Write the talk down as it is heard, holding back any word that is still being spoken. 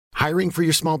Hiring for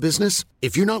your small business?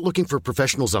 If you're not looking for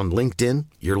professionals on LinkedIn,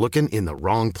 you're looking in the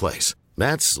wrong place.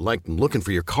 That's like looking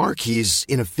for your car keys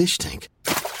in a fish tank.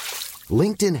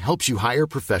 LinkedIn helps you hire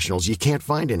professionals you can't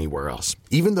find anywhere else,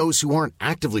 even those who aren't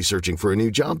actively searching for a new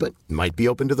job but might be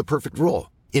open to the perfect role.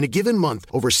 In a given month,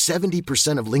 over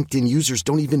 70% of LinkedIn users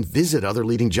don't even visit other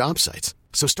leading job sites.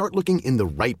 So start looking in the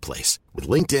right place. With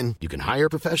LinkedIn, you can hire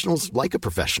professionals like a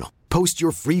professional. Post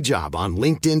your free job on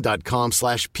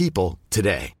linkedin.com/people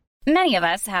today. Many of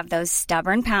us have those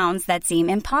stubborn pounds that seem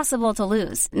impossible to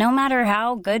lose, no matter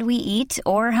how good we eat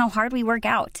or how hard we work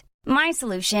out. My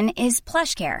solution is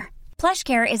PlushCare.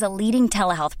 PlushCare is a leading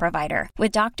telehealth provider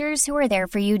with doctors who are there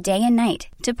for you day and night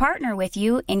to partner with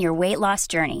you in your weight loss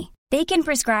journey. They can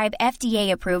prescribe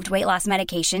FDA-approved weight loss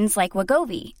medications like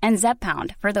Wegovy and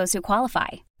Zepbound for those who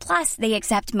qualify. Plus, they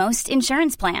accept most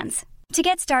insurance plans. To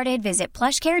get started, visit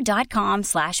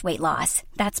plushcare.com/weightloss.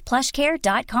 That's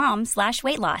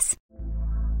plushcare.com/weightloss.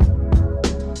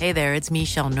 Hey there, it's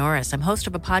Michelle Norris. I'm host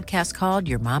of a podcast called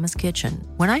Your Mama's Kitchen.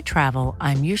 When I travel,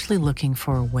 I'm usually looking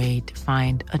for a way to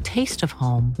find a taste of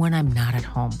home when I'm not at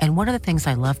home. And one of the things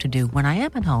I love to do when I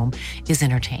am at home is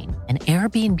entertain. And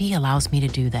Airbnb allows me to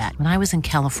do that. When I was in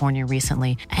California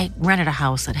recently, I rented a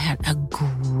house that had a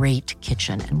great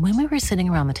kitchen. And when we were sitting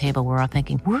around the table, we're all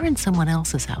thinking, we're in someone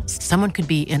else's house. Someone could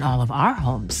be in all of our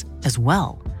homes as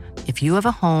well. If you have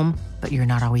a home, but you're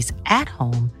not always at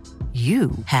home,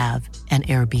 you have an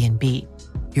Airbnb.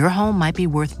 Your home might be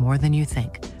worth more than you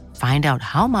think. Find out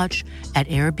how much at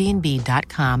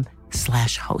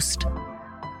airbnb.com/host.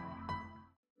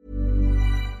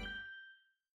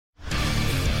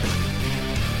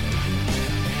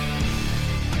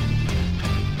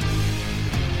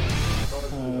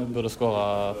 Burde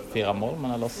skåre 4 mål,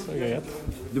 men ellers er det greit.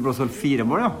 Du burde skåre 4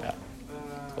 mål, ja? Ja.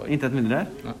 Ikke et mindre?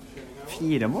 Ja.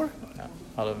 4 mål? Ja,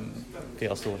 hadde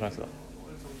 4 store sjanser.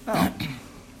 Ja.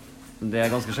 Det er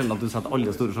ganske sjelden at du setter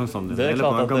alle store sjansene dine. Det er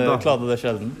klart at det er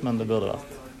sjelden, men det burde vært.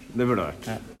 Det burde vært.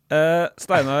 Ja.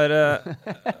 Steinar,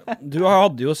 du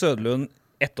hadde jo Søderlund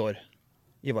 1 år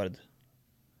i Vard.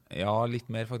 Ja, litt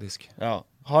mer faktisk. Ja.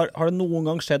 Har det noen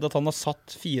gang skjedd at han har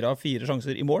satt 4 av 4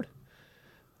 sjanser i mål?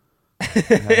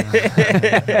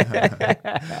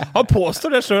 Han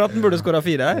påstår det selv at han burde skåret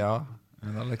 4. Ja,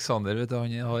 men Alexander, vet du,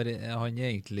 han er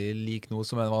egentlig lik noe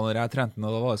som han var når jeg trente den,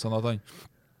 og da var det sånn at han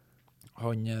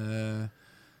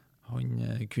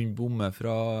kunne bomme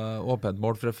fra åpent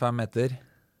mål fra 5 meter,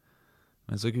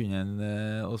 men så kunne han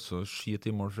også skyte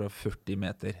i mål fra 40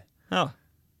 meter. Ja.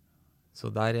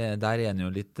 Så der er han jo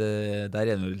litt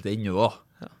ennå da.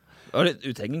 Var det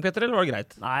uthenging, Petter, eller var det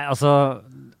greit? Nei, altså,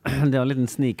 det er en liten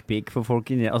sneak peek for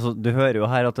folk inni. Altså, du hører jo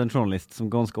her at det er en journalist som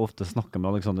ganske ofte snakker med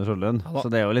Alexander Søderlund. Så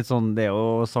det er jo litt sånn, det er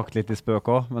jo sagt litt i spøk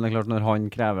også, men det er klart når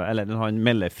han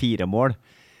melder 4 mål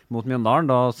mot Mjøndalen,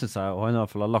 da synes jeg, og han i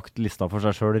hvert fall har lagt lista for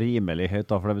seg selv rimelig høyt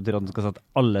da, for det betyr at han skal sette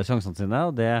alle sjansene sine,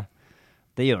 og det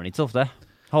gjør han ikke så ofte.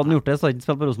 Hadde han gjort det, så hadde han ikke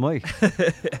spilt på Rosenborg.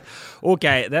 Ok,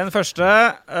 den første,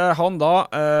 han da...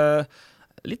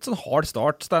 litt sånn hard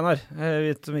start, Steinar. Jeg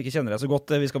vet om ikke kjenner deg så godt.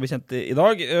 Vi skal bli kjent i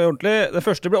dag. Ordentlig. Det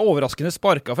første ble overraskende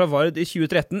sparket fra Vard i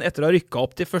 2013 etter å ha rykket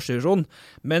opp til første divisjon.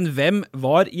 Men hvem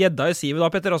var gjedda i sivet da,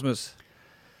 Petter Rasmus?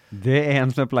 Det er en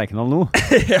som er på Lerkendal nå.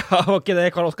 Ja, var ikke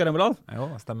det Karl Oskar Emmeland? Jo,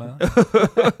 stemmer det.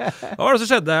 Hva var det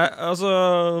som skjedde? Altså,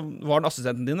 var han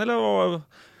assistenten din, eller?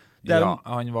 Ja,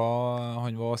 han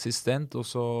var assistent, og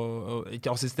så...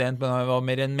 Ikke assistent, men han var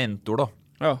mer en mentor da.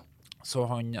 Ja. Så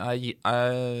jeg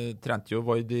trente jo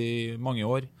Vard i mange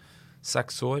år,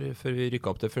 6 år før vi rykket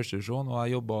opp til første divisjon, og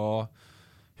jeg jobbet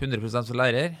 100% som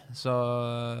lærer,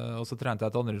 og så trente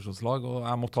jeg et andredivisjonslag, og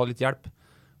jeg måtte ha litt hjelp,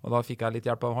 og da fikk jeg litt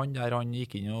hjelp av han, der han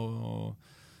gikk inn og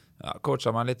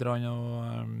coachet meg litt,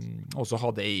 og så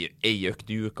hadde jeg en økt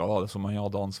i uka da, som han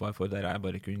hadde ansvar for, der jeg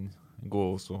bare kunne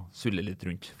gå og så sulle litt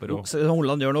rundt. Så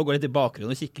Holland gjør nå, går litt i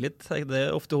bakgrunnen og kikker litt, det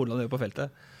er ofte Holland gjør på feltet.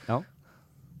 Ja.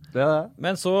 Det er det.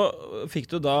 Men så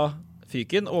fikk du da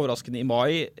fyken, overraskende i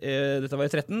mai, dette var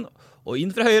i 13, og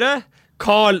inn fra høyre,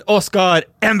 Karl Oskar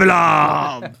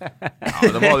Emmeland!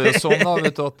 Ja, det var jo sånn da,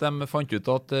 vet du, at de fant ut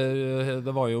at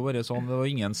det var jo bare sånn, det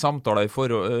var ingen samtaler i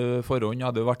forhånd, jeg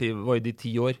hadde jo vært i Vard i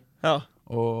 10 år, ja.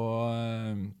 Og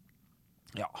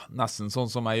ja, nesten sånn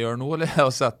som jeg gjør nå, eller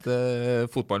å sette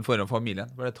fotballen foran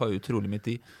familien, for det tar jo utrolig mye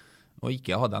tid, og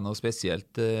ikke hadde jeg noe spesielt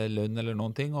lønn eller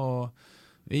noen ting, og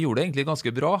vi gjorde det egentlig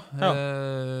ganske bra,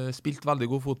 spilte veldig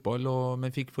god fotball,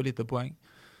 men fikk for lite poeng.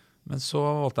 Men så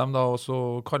valgte de da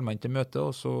å kalle meg inn til møte,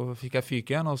 og så fikk jeg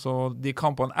fyken, og så de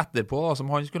kampene etterpå da, som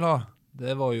han skulle ha,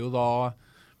 det var jo da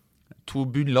 2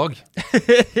 bunnlag.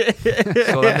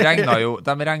 Så de regnet jo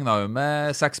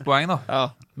med 6 poeng da. Ja.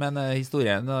 Men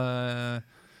historien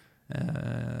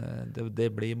Det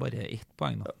ble bare 1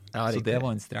 poeng da. Ja, så riktig. det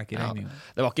var en strek I regningen.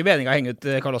 Det var ikke meningen å henge ut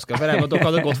Karl Oskar, for jeg vet at dere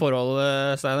hadde et godt forhold,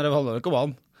 Steiner. Det handler ikke om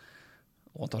han.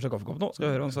 Og han tar seg kaffekopp nå. Skal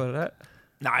vi høre hva han svarer her?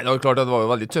 Nei, det var klart at det var jo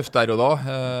veldig tøft der og da,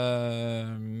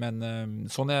 men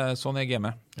sånn er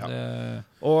gamet. Ja. Det-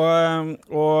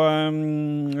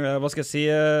 Hva skal jeg si,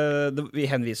 vi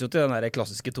henviser jo til den der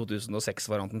klassiske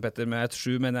 2006-varianten, Petter, med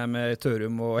 7, mener jeg, med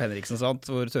Tørum og Henriksen, sant?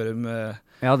 Hvor Tørum...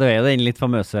 Ja, det jo den litt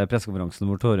famøse pressekonferansen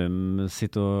hvor Tørum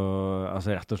sitter og,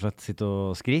 altså rett og slett sitter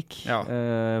og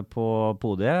skriker på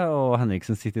podiet, og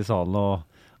Henriksen sitter I salen,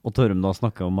 og Tørum da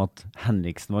snakker om at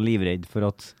Henriksen var livredd for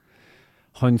at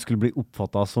han skulle bli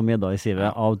oppfattet som gjedda I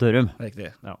sivet av Tørum.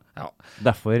 Riktig. Ja. Ja.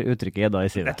 Derfor uttrykket gjedda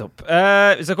I sivet. Nettopp.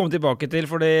 Vi skal komme tilbake til,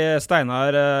 fordi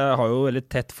Steinar har jo veldig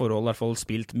tett forhold, I hvert fall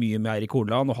spilt mye med Eirik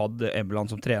Horneland, og hadde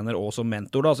Embeland som trener og som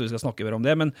mentor, da, så vi skal snakke mer om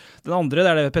det. Men den andre,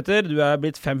 det det, Petter, du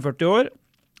blitt 45 år,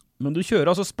 men du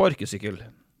kjører altså sparkesykkel.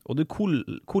 Og du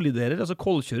kolliderer, altså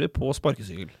kollkjører på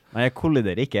sparkesykkel. Nei, jeg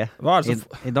kolliderer ikke. Hva det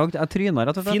som... I dag, jeg tryner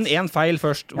rett og slett. Finn en feil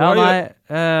først. Ja, Hva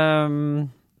nei,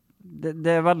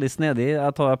 det veldig snedig.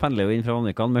 Jeg pendler jo inn fra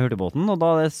Vanvikan med hurtigbåten, og da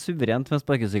det suverent med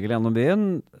sparkesykkel gjennom byen,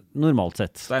 normalt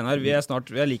sett. Steinar, vi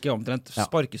like omtrent.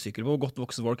 Sparkesykkel på godt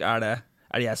voksen folk, det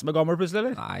jeg som gammel plutselig,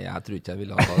 eller? Nei, jeg tror ikke jeg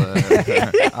ville ha det.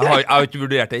 Jeg har ikke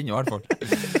vurdert det ennå, I hvert fall.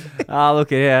 Ja,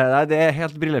 nei, det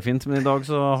helt brillefint, men I dag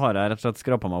så har jeg rett og slett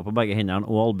skrapet meg på begge hendene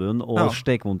og albuen og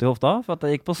stekvondt I hofta, for at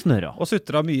jeg gikk på snørra. Og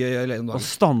suttet mye I dagen. Og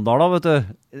standard da, vet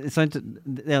du. Sant?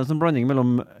 Det en sånn blanding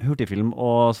mellom hurtigfilm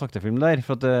og saktefilm der,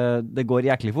 for at det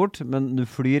går jæklig fort, men du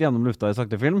flyr gjennom lufta I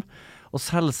saktefilm. Og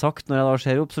selvsagt, når jeg da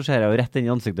ser opp, så ser jeg jo rett inn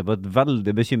I ansiktet på et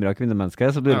veldig bekymret kvinnemenneske,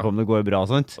 så lurer på om det går bra,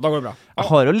 sant? Da går det bra. Jeg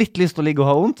har jo litt lyst til å ligge og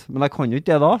ha vondt, men jeg kan jo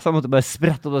ikke det da, så jeg måtte bare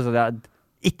sprette opp og si at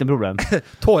ikke noe problem.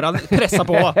 Tårene presset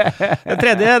på da. Den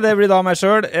tredje, det blir da meg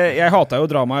selv. Jeg hatet jo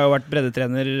drama, jeg har vært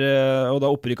breddetrener, og da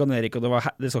opprykket Erik, og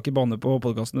det skal ikke banne på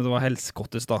podcasten, det var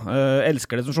helskottes da.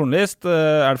 Elsker det som journalist.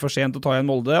 Det for sent å ta igjen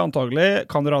Molde, antagelig.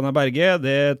 Kan Rana Berge,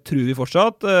 det tror vi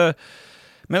fortsatt.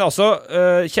 Men altså,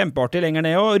 kjempeartig lenger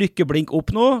ned også. Rykke blink opp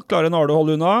nå. Klarer Nardo å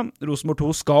holde unna. Rosenborg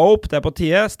 2 skal opp, det på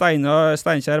 10.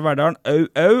 Steinkjer, Verdalen,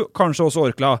 au. Kanskje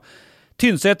også Orkla.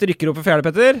 Tynset rykker opp for 4.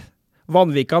 Petter.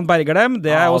 Vanvikan berger dem,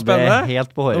 det jo spennende. Det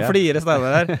helt på håret. Nå flirer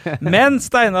Steinar her. Men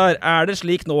Steinar, det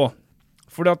slik nå?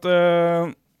 Fordi at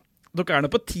dere nå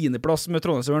på 10. plass med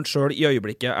Trondheimsørn selv I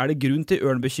øyeblikket. Det grunn til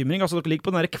ørnbekymring? Altså, dere ligger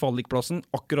på denne kvalikplassen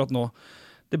akkurat nå.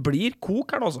 Det blir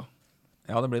kok her nå, altså.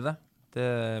 Ja, det blir det.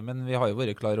 Men vi har jo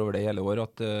vært klar over det hele år,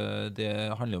 at det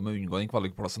handler om å unngå den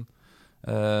kvalikplassen.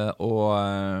 Det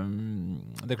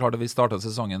klart at vi startet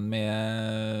sesongen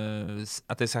med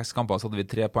etter 6 kamper så hadde vi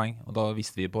 3 poeng, og da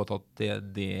visste vi på at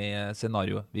det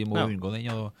scenarioet vi må unngå den,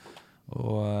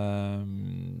 og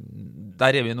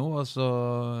der vi nå, og så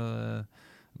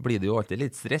blir det jo alltid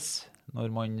litt stress når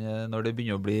det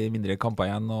begynner å bli mindre kamper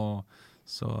igjen,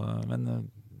 men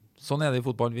sånn det I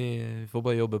fotball, vi får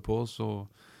bare jobbe på, så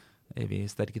vi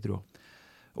sterke I troa.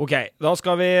 Ok, da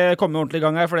skal vi komme ordentlig I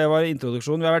gang her, for det var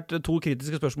introduksjonen. Vi har vært 2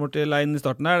 kritiske spørsmål til Lein I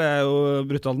starten her, det jo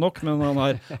brutalt nok, men han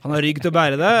har rygg til å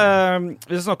bære det.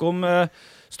 Vi skal snakke om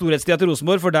storhetstida til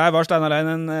Rosenborg, for der var Steinar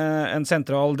Lein en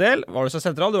sentral del. Var det så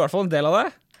sentral? Du var I hvert fall en del av det.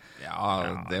 Ja,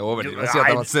 det overdriver å si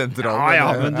at jeg var sentral. Ja,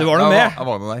 men du var noe med.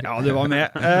 Jeg var noe der. Ja, du var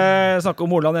med. Snakke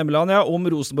om Horneland Embeland,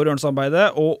 om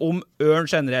Rosenborg-Ørn-samarbeidet, og om Ørn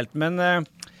generelt. Men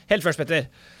helt først, Petter.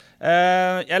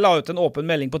 Jeg la ut en åpen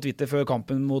melding på Twitter før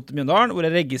kampen mot Mjøndalen, hvor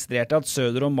jeg registrerte at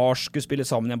Søder og Mars skulle spille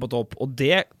sammen igjen på topp, og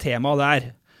det temaet der,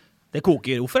 det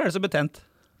koker. Hvorfor det så betent?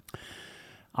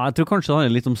 Ja, jeg tror kanskje det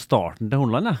handler litt om starten til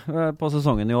Horneland på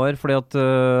sesongen I år, fordi at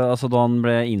altså, da han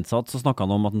ble innsatt så snakket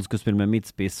han om at han skulle spille med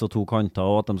midtspiss og 2 kanter,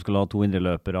 og at de skulle ha 2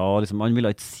 indreløpere, og liksom, han ville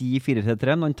ikke si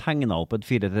 4-3-3, men han tegnet opp et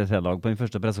 4-3-3-lag på den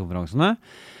første pressekonferansene.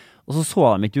 Og så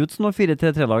de ikke ut som noe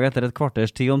 4-3-3-lag etter et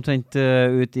kvarters tid omtrent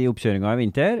ut I oppkjøringen I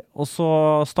vinter, og så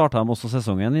startet de også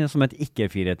sesongen som et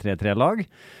ikke-4-3-3-lag,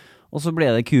 og så ble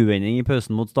det kuvending I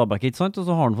pausen mot Stabæk, ikke sant? Og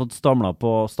så har han fått stabla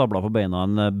på beina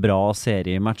en bra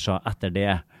serie matcher etter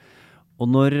det. Og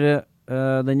når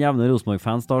den jevne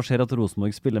Rosenborg-fans da ser at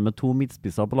Rosenborg spiller med 2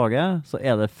 midtspisser på laget, så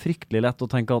det fryktelig lett å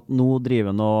tenke at nå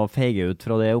driver han og feiger ut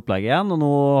fra det opplegget igjen, og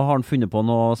nå har han funnet på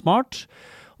noe smart.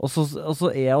 Og så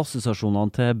assosiasjonene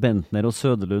til Bentner og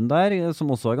Søderlund der, som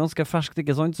også ganske ferskt,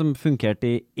 ikke sant, som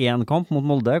funkerte I 1 kamp mot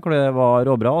Molde, hvor det var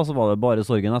råbra, og så var det bare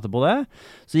sorgen etterpå det,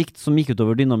 som gikk ut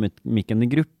over dynamikken I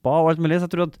gruppa og alt mulig. Så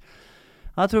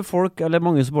jeg tror folk, eller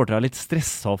mange supportere litt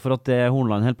stresset for at det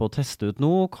Horneland holder på å teste ut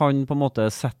nå, kan på en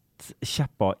måte sette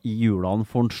kjepper I hjulene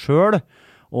for han selv,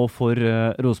 og for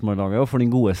Rosenborg-laget, og for den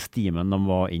gode stimen de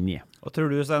var inne I. Hva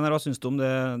tror du, Steinar, hva synes du om det?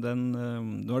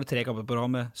 Nå det 3 kamper på rad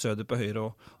med Søder på høyre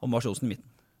og Mars Olsen I midten.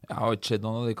 Jeg har ikke sett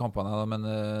noen av de kampene, men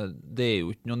det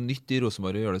jo ikke noe nytt i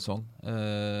Rosenborg å gjøre det sånn.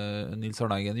 Nils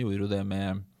Arne Eggen gjorde jo det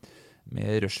med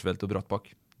Røsfeldt og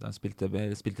Brattbakk. De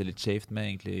spilte litt skjevt,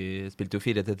 spilte jo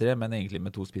 4-3, men egentlig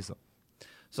med 2 spisser.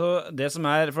 Så det som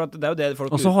for at det jo det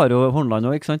folk... Og så har jo Hornland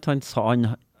også, ikke sant? Han sa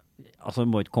altså,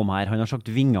 må ikke komme her. Han har sagt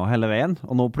vinger hele veien,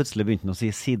 og nå plutselig begynte han å si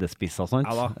sidespisser, sant?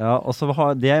 Ja, og så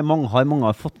har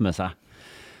mange fått med seg.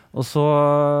 Og så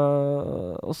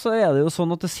det jo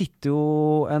sånn at det sitter jo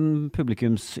en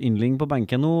publikumsyndling på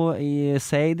benken nå i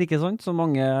Seid, ikke sant? Så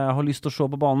mange har lyst til å se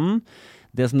på banen.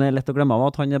 Det som lett å glemme av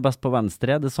at han best på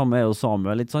venstre, det samme jo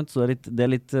Samuel, ikke sant? Så det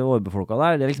litt overbefolket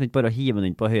der. Det liksom ikke bare å hive den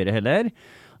inn på høyre heller.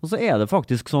 Og så det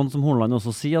faktisk sånn som Hornland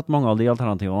også sier, at mange av de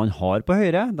alternativene han har på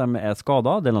høyre, de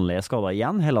skadet. Delanlé skadet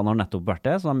igjen. Helland har nettopp vært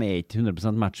det, så de ikke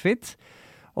 100% matchfit.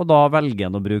 Og da velger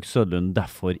han å bruke Sødlund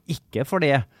derfor ikke for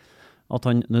det at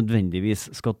han nødvendigvis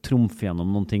skal trumfe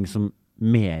gjennom noen ting som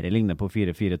mer ligner på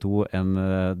 4-4-2 enn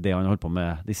det han holdt på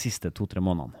med de siste 2-3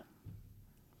 månedene.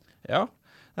 Ja.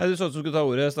 Nei, du så ut som du skulle ta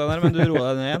ordet, Steinar, men du roer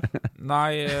deg ned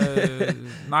igjen.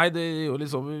 Nei, det jo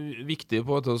liksom viktig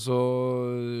på å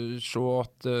se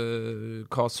at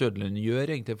hva Sødlund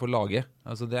gjør egentlig for laget.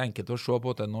 Altså, det enkelt å se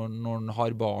på det når han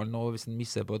har ballen, og hvis han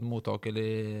misser på et mottak eller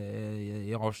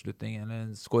i avslutning eller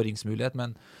en skåringsmulighet,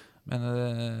 men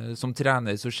som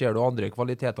trener så ser du andre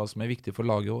kvaliteter som viktige for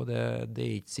laget, og det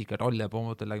ikke sikkert alle på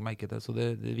en måte legger merke til, så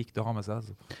det viktig å ha med seg.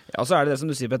 Altså. Ja, så det som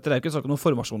du sier, Petter, det jo ikke snakk om noe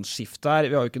formasjonsskifte her,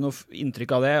 vi har jo ikke noe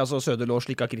inntrykk av det, altså Søder lå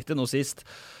slik av krittet nå sist,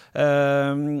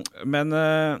 men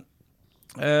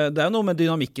det jo noe med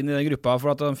dynamikken i den gruppa,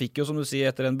 for at han fikk jo, som du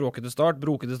sier, etter en brokete start,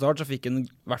 så fikk han i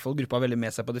hvert fall gruppa veldig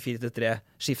med seg på det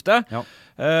 4-3-skiftet, ja.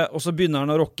 Og så begynner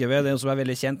han å rokke ved det som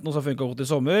veldig kjent, noe som funket godt i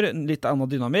sommer, litt annen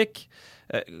dynamikk.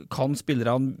 Kan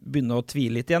spillerne begynne å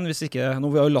tvile litt igjen, hvis ikke, nå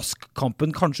vil jo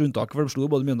Lask-kampen kanskje unntaket, for de slo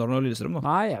både Mjøndalen og Lillestrøm da.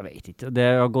 Nei, jeg vet ikke, det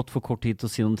har gått for kort tid til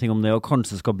å si noen ting om det, og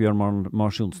kanskje skal Bjørn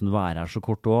Mars Johnsen være her så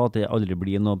kort også, at det aldri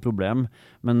blir noe problem,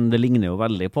 men det ligner jo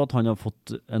veldig på at han har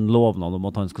fått en lovnad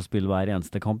om at han skal spille hver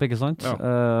eneste kamp, ikke sant? Ja.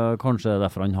 Kanskje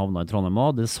derfor han havnet i Trondheim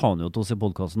også, det sa han jo til oss i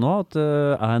podcasten nå, at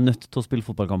jeg nødt til å spille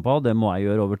fotballkamper, det må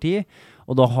jeg gjøre over tid,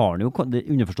 og da har han jo,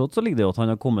 underforstått så ligger det jo at han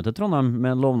har kommet til Trondheim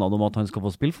med en lovnad om at han skal få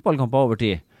spille fotballkamper over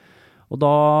tid. Og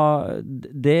da,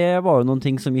 det var jo noen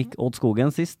ting som gikk Odd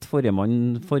Skogen sist, forrige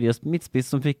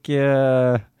midtspiss som fikk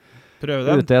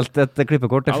utdelt et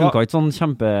klippekort. Det funket ikke sånn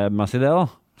kjempemessig det da.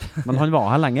 Men han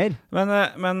var her lenger.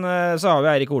 Men så har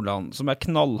vi Eirik Horneland, som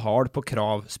knallhard på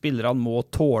krav. Spillerne må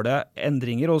tåle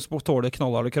endringer, og tåle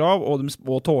knallharde krav, og de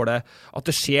må tåle at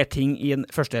det skjer ting i en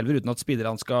førsteelver uten at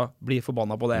spillerne skal bli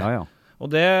forbannet på det. Ja, ja. Og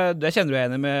det kjenner du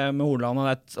enig med Horneland,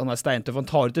 han steintøff, han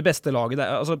tar ut det beste laget.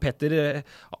 Altså Petter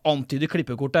antyder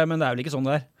klippekort der, men det vel ikke sånn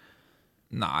det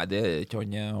Nei, det ikke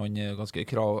han ganske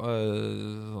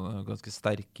ganske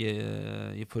sterk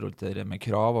i forhold til det med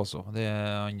krav, altså.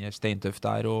 Han steintøff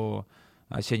der, og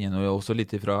jeg kjenner jo også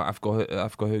litt fra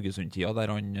FK Haugesund-tida,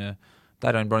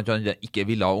 der han blant annet ikke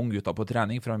ville ha unggutter på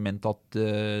trening, for han mente at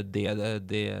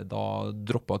det da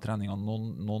droppet treningene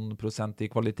noen prosent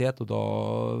i kvalitet, og da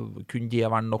kunne det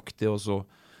være nok til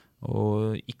å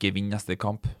ikke vinne neste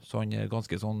kamp. Så han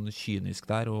ganske sånn kynisk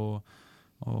der, og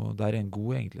der han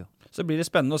god egentlig. Så blir det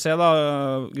spennende å se da,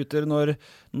 gutter, når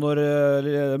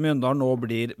Mjøndalen nå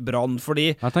blir Brann, fordi...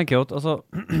 Jeg tenker jo at altså,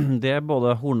 det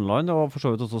både Horneland og for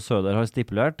så vidt også Søder har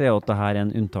stipulert, det at det her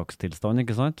en unntakstilstand,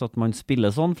 ikke sant? At man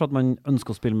spiller sånn for at man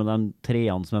ønsker å spille med de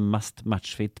treene som mest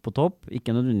matchfit på topp,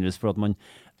 ikke nødvendigvis for at man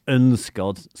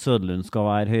ønsker at Søderlund skal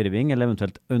være høyreving, eller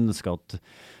eventuelt ønsker at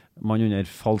man under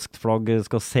falskt flagg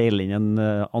skal seile inn en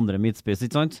andre midtspiss,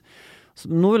 ikke sant? Så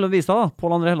nå vil det vise da,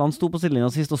 Pål André Helland sto på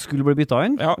sidelinjen sist og skulle bli byttet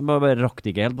inn, ja. Bare rakk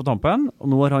det ikke helt på tampen,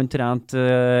 og nå har han trent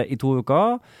i 2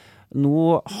 uker, nå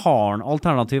har han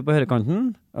alternativ på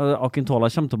høyrekanten,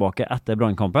 Akintola kommer tilbake etter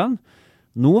brannkampen,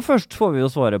 nå først får vi jo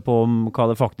svaret på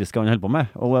hva det faktisk han holder på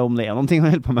med, og om det noen ting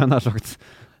han holder på med, nær sagt.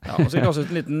 Ja, og så kan jeg kaste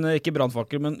ut en liten, ikke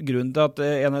brannfakkel, men grunnen til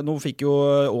at nå fikk jo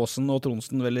Aasen og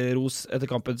Tronsen veldig ros etter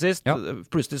kampen sist, ja.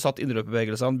 Plutselig satt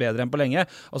innløpebevegelsene bedre enn på lenge.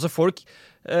 Altså folk,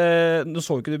 nå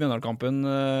så ikke du Mjøndalen-kampen,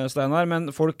 Steinar,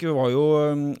 men folk var jo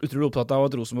utrolig opptatt av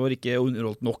at Rosenborg ikke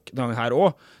underholdt nok denne her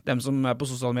også, dem som på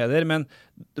sosiale medier, men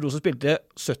Rosenborg spilte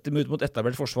 70 minutter mot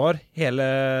etablert forsvar hele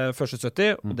første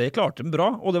 70, og det klarte de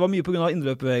bra, og det var mye på grunn av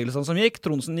innløpebevegelsene som gikk.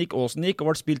 Tronsen gikk, Aasen gikk,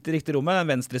 og ble spilt i riktig rommet.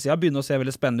 Den venstre siden begynner å se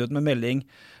veldig spennende ut med Melding,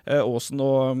 Aasen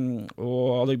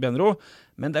og Adrik Benro,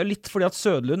 men det jo litt fordi at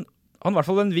Søderlund han i hvert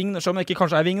fall en ving, som ikke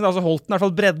kanskje er ving, da, så holdt den i hvert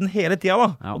fall bredden hele tiden, da.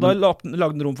 Ja, og da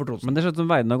lagde den rom for Trondsen. Men det ser ut som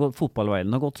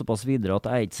fotballverden har gått såpass videre at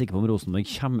jeg er ikke sikker på om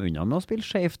Rosenborg kommer unna med å spille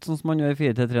skjevt, sånn som man gjør i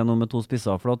 4-3 nå med 2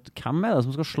 spisser. For at, hvem er det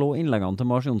som skal slå innleggene til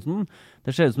Mars Johnsen?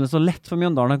 Det ser ut som det er så lett for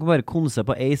Mjøndalen. Han kan bare konse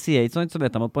på ei side, ikke sant? Så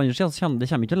vet de at på andre siden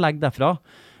det kommer ikke til å legge derfra.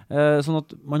 Sånn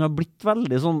at man har blitt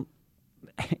veldig sånn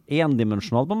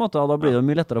endimensjonal på en måte, og da blir det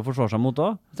mye lettere å forsvare seg mot det.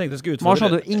 Mars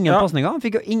hadde jo ingen passninger, han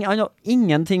fikk jo han hadde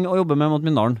ingenting å jobbe med mot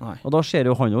Mjøndalen. Og da ser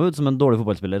jo han jo ut som en dårlig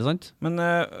fotballspiller, sant? Men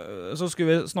så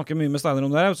skulle vi snakke mye med Steiner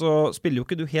om det her, så spiller jo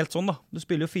ikke du helt sånn da. Du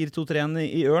spiller jo 4-2-3-1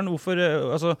 i Ørn. Hvorfor,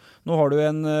 altså, nå har du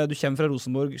kommer fra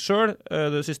Rosenborg selv,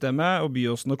 det systemet, og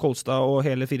Byåsen og Kolstad og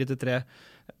hele 4-3.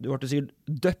 Du har sikkert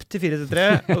døpt til 4-3,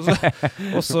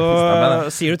 og så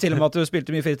sier du til og med at du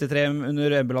spilte mye 4-3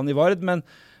 under Embeland i Vard,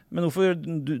 men hvorfor er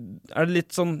det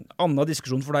litt sånn annen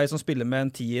diskusjon for deg som spiller med en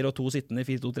 10er og 2 sittende i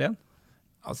 4-2-3-1?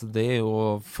 Altså det er jo,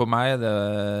 for meg er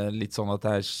det litt sånn at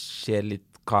jeg ser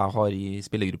litt hva jeg har i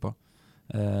spillergruppa.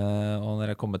 Og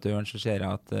når jeg kommer til Ørn så ser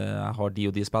jeg at jeg har de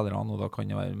og de spillerne, og da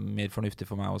kan det være mer fornuftig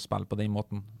for meg å spille på den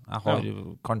måten. Jeg har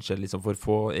kanskje liksom for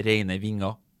få rene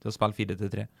vinger til å spille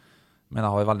 4-3, men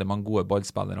jeg har veldig mange gode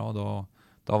ballspillere, og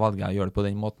da velger jeg å gjøre det på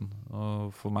den måten.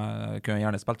 Og for meg kunne jeg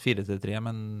gjerne spilt 4-3,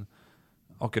 men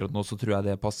akkurat nå så tror jeg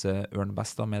det passer Ørn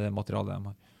best da, med det materialet de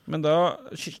har. Men da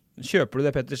kjøper du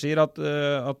det Petter sier,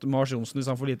 at Mars Johnsen, hvis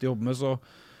han får lite å jobbe med, så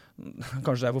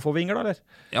kanskje det er for få vinger da, eller?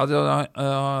 Ja,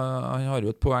 han har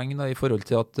jo et poeng da, i forhold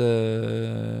til at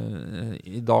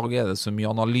i dag er det så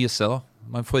mye analyse da.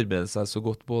 Man forbereder seg så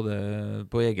godt både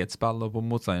på eget spill og på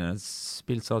motstanderens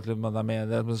spill, så de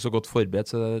er så godt forberedt,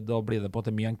 så da blir det på en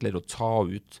måte mye enklere å ta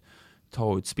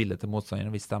ut spillet til motstanderen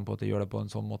hvis de på en måte gjør det på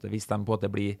en sånn måte, hvis de på en måte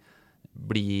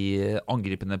blir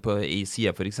angripende i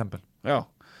siden for eksempel. Ja,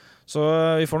 så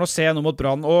vi får nå se noe mot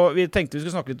Brann, og vi tenkte vi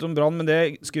skulle snakke litt om Brann, men det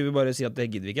skulle vi bare si at det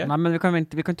gidder vi ikke. Nei, men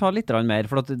vi kan ta litt mer,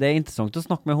 for det er interessant å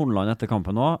snakke med Horneland etter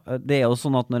kampen også. Det er jo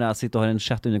sånn at når jeg sitter og har en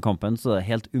chat under kampen, så er det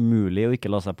helt umulig å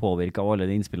ikke la seg påvirke av alle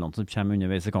de innspillene som kommer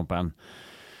underveis i kampen.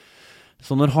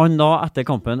 Så når han da etter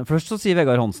kampen, først så sier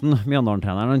Vegard Hansen,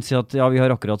 Mjøndalen-treneren, han sier at ja, vi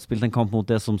har akkurat spilt en kamp mot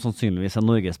det som sannsynligvis er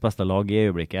Norges beste lag i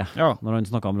øyeblikket, når han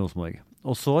snakket om Rosenborg.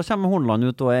 Og så kommer Horneland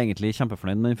ut og er egentlig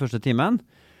kjempefornøyd med den første timen.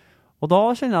 Og da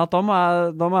kjenner jeg at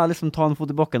da må jeg liksom ta en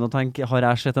fot i bakken og tenke, har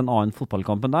jeg sett en annen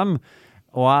fotballkamp enn dem?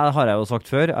 Og har jeg jo sagt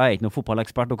før, jeg er ikke noen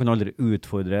fotballekspert og kan aldri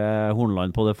utfordre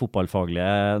Horneland på det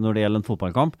fotballfaglige når det gjelder en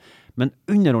fotballkamp. Men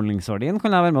underholdningsverdien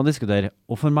kan jeg være med å diskutere.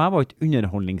 Og for meg var ikke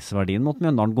underholdningsverdien mot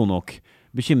Mjøndalen god nok.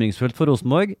 Bekymringsfullt for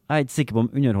Rosenborg. Jeg er ikke sikker på om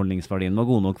underholdningsverdien var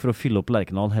god nok for å fylle opp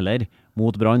Lerkendal heller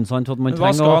mot Brann. Men hva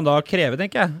skal han da kreve,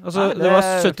 tenker jeg? Altså, det var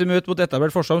 70 minutter mot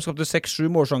etablert forsvar, skapte 6-7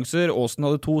 målsjanser, Åsen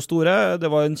hadde 2 store,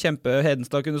 det var en kjempe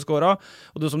Hedenstad kunne skåre,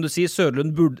 og det, som du sier,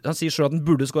 Sørlund han sier selv at han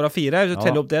burde skåre 4, hvis du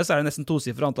teller opp det, så er det nesten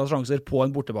 2-sifret antall sjanser på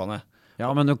en bortebane.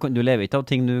 Ja, men du lever ikke av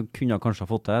ting du kunne kanskje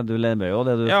ha fått til. Du lever jo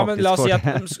det du faktisk skårer. Ja, men la oss si at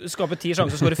du skaper 10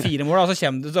 sjanser og skårer 4 mål,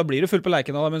 da blir du fullt på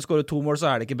Lerkendal, men skårer 2 mål,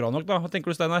 så er det ikke bra nok da. Hva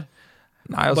tenker du, Steinar?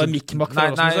 Nei,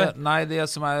 det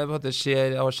som jeg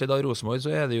har skjedd av Rosenborg, så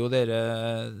er det jo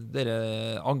dere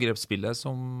angrepsspillet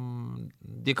som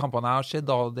de kampene jeg har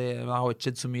sett av, jeg har ikke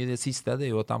sett så mye i det siste, det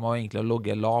er jo at de har egentlig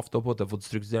logget lavt og på en måte fått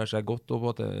strukturert seg godt og på en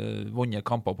måte vunnet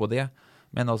kamper på det,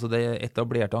 men altså det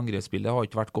etablerte angrepsspillet har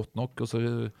ikke vært godt nok, og så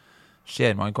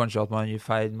ser man kanskje at man er i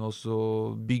ferd med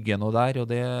å bygge noe der,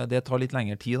 og det tar litt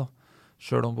lengre tid da.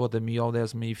 Selv om både mye av det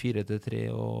som er i 4-3,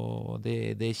 og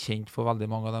det er kjent for veldig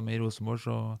mange av dem i Rosenborg,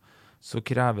 så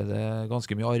krever det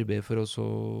ganske mye arbeid for oss å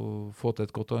få til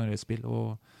et godt angrepsspill,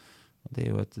 og det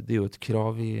er jo et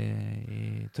krav i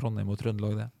Trondheim og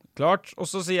Trøndelag, det. Klart, og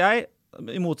så sier jeg,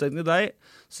 i motsetning til deg,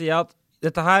 sier jeg at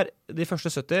dette her, de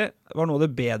første 70, var noe av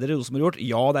det bedre Rosenborg har gjort.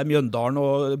 Ja, det er Mjøndalen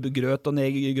og grøt og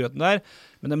ned i grøten der,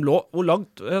 men de lå, hvor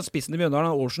langt spissen i Mjøndalen,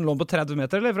 Olsen lå på 30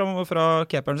 meter, eller fra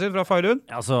keeperen sin, fra Fairund?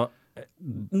 Altså,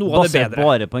 noe av det bedre. Basert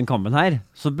bare på den kampen her,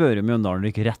 så bør jo Mjøndalen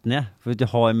rykke rett ned. For hvis du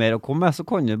har mer å komme med, så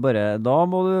kan du bare, da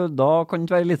kan det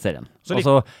ikke være elitserien.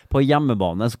 Altså, på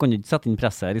hjemmebane så kan du ikke sette inn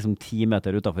presset liksom 10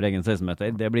 meter utenfor egen 16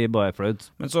 meter. Det blir bare flaut.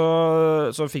 Men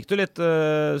så fikk du litt,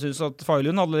 synes at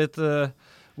Fairlund hadde litt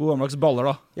god gammeldags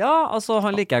baller da. Ja, altså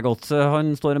han liker jeg godt.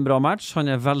 Han står en bra match, han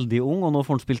er veldig ung, og nå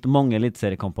får han spilt mange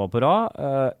elitseriekamper på rad.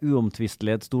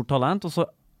 Uomtvistelig et stort talent, og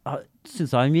så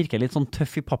synes jeg han virker litt sånn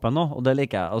tøff i pappen nå, og det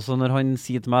liker jeg. Altså når han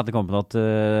sier til meg etter kampen at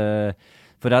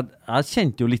for jeg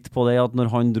kjente jo litt på det at når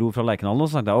han dro fra Lerkendal nå,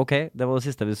 så tenkte jeg, ok, det var det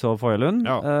siste vi så Fairlund.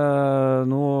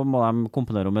 Nå må de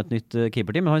komponere om et nytt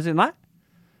keeperteam, men han sier nei.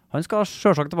 Han skal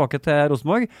selvsagt tilbake til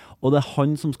Rosenborg, og det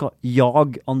han som skal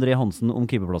jage André Hansen om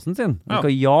keeperplassen sin. Han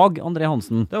skal jage André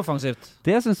Hansen. Det offensivt.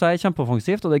 Det synes jeg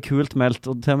kjempeoffensivt, og det kult meldt,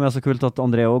 og til og med så kult at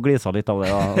André også gliser litt av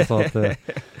det. Altså at,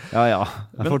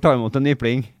 jeg får ta imot en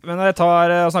nypling. Men når jeg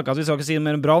snakker at vi skal ikke si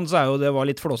mer om Brann, så jo det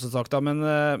var litt flåset sagt da,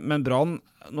 men Brann,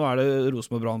 nå det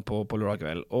Rosenborg-Brann på lørdag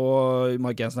kveld, og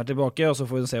Mark Jensen tilbake, og så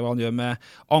får vi se hva han gjør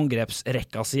med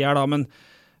angrepsrekka si her da, men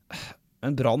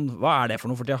Brann, hva det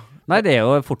for noe for tida? Nei, det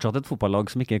jo fortsatt et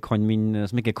fotballag som ikke kan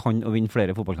å vinne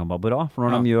flere fotballkamper på rad. For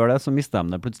når de gjør det, så mister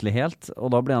de det plutselig helt, og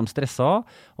da blir de stresset,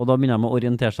 og da begynner de å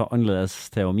orientere seg annerledes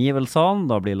til omgivelsene.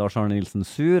 Da blir Lars Arne Nilsen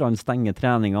sur, han stenger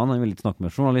treningene, han vil ikke snakke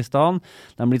med journalistene.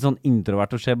 De blir litt sånn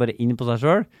introvert og ser bare inn på seg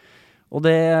selv. Og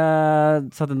det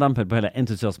setter en demper på hele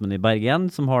entusiasmen i Bergen,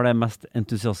 som har det mest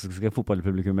entusiastiske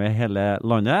fotballpublikummet i hele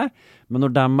landet. Men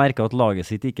når de merker at laget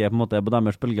sitt ikke på en måte på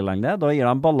deres bølgelengde, da gir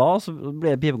de baller, og så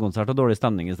blir det pipekonsert og dårlig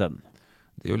stemning i stedet.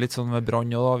 Det jo litt sånn med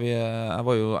Brann også da. Jeg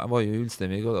var jo i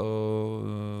Ulsteinvik og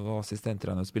var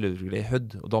assistenttrener og spillerutvikler i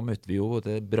Hødd, og da møtte vi jo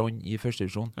Brann i første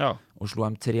divisjon, og slo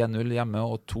dem 3-0 hjemme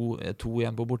og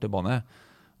 2-1 på bortebane.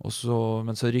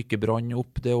 Men så rykker Brann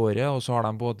opp det året, og så har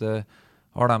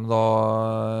de da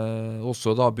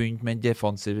også da begynt med den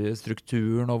defensive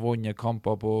strukturen og vunnet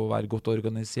kamper på å være godt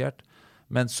organisert.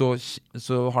 Men så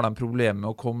har de problemer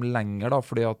med å komme lenger da,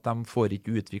 fordi at de får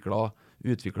ikke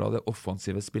utviklet det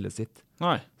offensive spillet sitt.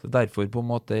 Nei. Så derfor på en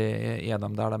måte de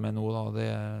der de nå da.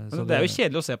 Det jo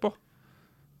kjedelig å se på.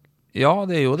 Ja,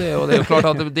 det jo det, og det jo klart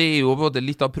at det jo både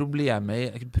litt av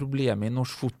problemet i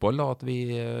norsk fotball da, at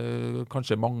vi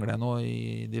kanskje mangler noe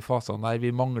i de fasene der,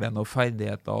 vi mangler noe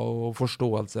ferdigheter og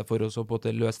forståelse for oss å på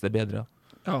å løse det bedre.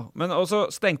 Ja, men også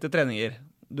stengte treninger.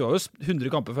 Du har jo 100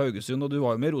 kamper for Haugesund, og du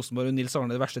var jo med i Rosenborg og Nils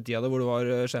Arne det verste tida, hvor det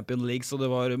var Champions League, og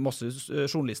det var masse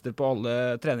journalister på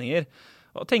alle treninger.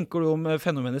 Hva tenker du om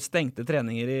fenomenet stengte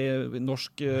treninger i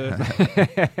norsk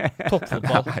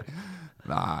toppfotball?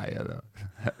 Nei,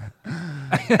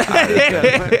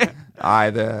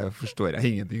 det forstår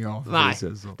jeg ingenting av. Nei,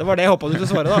 det var det jeg håpet du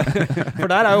skulle svare da. For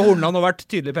der jo Horneland nå vært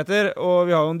tydelig, Petter, og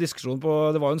vi har jo en diskusjon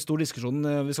det var jo en stor diskusjon,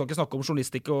 vi skal ikke snakke om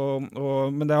journalistikk,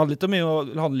 men det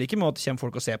handler ikke om at det kommer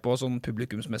folk å se på sånn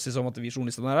publikumsmessig som at vi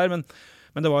journalistene her, men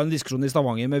det var en diskusjon i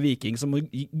Stavanger med Viking som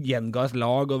gjenga et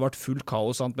lag, og det var fullt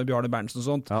kaos sant, med Bjarne Berntsen og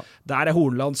sånt. Ja. Der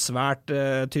Horneland svært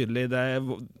tydelig, det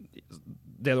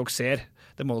dere ser.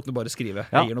 Det må dere bare skrive.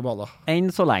 Jeg gir noe baller.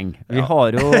 Enn så lenge. Vi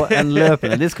har jo en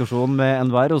løpende diskusjon med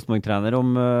enhver Rosenborg-trener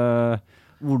om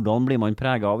hvordan blir man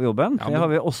preget av jobben. Det har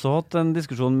vi også hatt en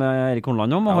diskusjon med Erik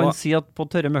Horneland om, og han sier at på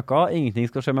tørre møkka, ingenting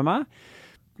skal skje med meg.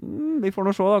 Vi får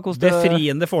nå se da hvordan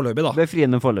Befriende foreløpig da.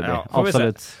 Befriende foreløpig,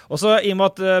 absolutt. Og så i og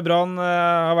med at Brann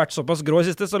har vært såpass grå i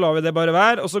siste, så lar vi det bare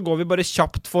være, og så går vi bare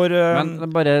kjapt for Men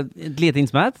bare et lite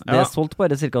innsmett. Det solgt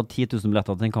bare ca. 10 000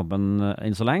 billetter til den kampen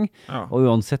enn så lenge. Og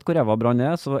uansett hvor ræva Brann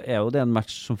så jo det en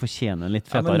match som fortjener litt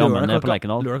feta rammen på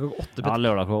Lerkendal.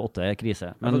 Lørdag klokka 8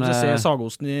 krise. Men du se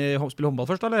Sagosten spille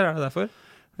håndball først, eller det derfor?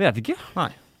 Vet ikke.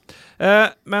 Nei.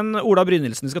 Men Ola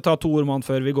Brynildsen, vi skal ta 2 ord med han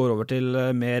før vi går over til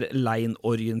mer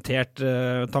leinorientert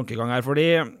tankegang her, fordi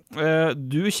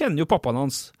du kjenner jo pappaen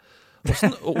hans.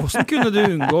 Hvordan kunne du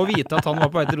unngå å vite at han var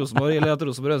på vei til Rosenborg, eller at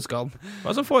Rosenborg ønsket han?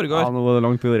 Hva som foregår? Ja, nå var det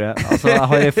langt på jordet. Altså, jeg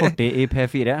har en fortid i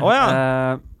P4.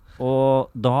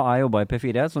 Og da jeg jobbet i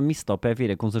P4, så mistet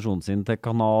P4 konsesjonen sin til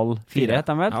Kanal 4,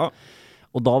 heter de vel? Ja.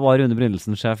 Og da var Rune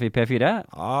Brynildsen sjef i P4,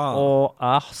 og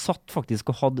jeg satt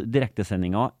faktisk og hadde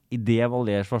direktesendinger i det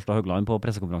Valjer Svarstad Høgland på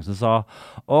pressekonferansen sa,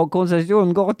 og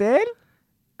konsesjonen går til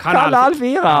Kanal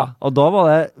 4! Og da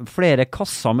var det flere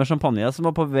kasser med champagne som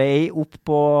var på vei opp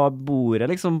på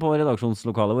bordet, liksom på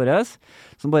redaksjonslokalet vårt,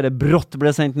 som bare brått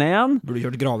ble sendt ned igjen. Burde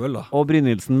kjørt gravøl da. Og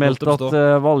Brynildsen meldte at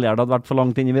Valjer hadde vært for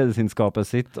langt inn i medisinskapet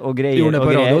sitt, og greier. Gjorde det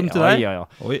på radioen til deg? Ja.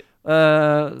 Oi.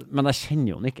 Men jeg kjenner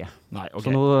jo han ikke. Nei, ok.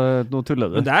 Så nå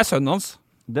tuller du. Men det sønnen hans.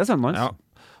 Det sønnen hans.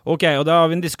 Ja. Ok, og da har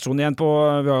vi en diskusjon igjen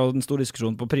vi har jo en stor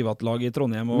diskusjon på privatlag i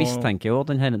Trondheim. Mistenker jo at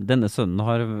denne sønnen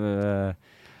har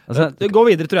gå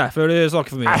videre, tror jeg, før du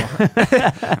snakker for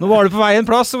mye. Nå var du på vei en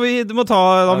plass, så da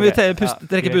må vi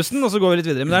trekke pusten, og så går vi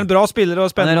litt videre. Men det en bra spiller og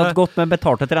spennende. Han har hatt godt med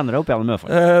betalte trenere opp gjennom Møfall.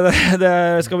 Det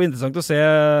skal bli interessant å se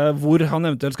hvor han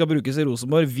eventuelt skal brukes i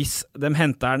Rosenborg, hvis de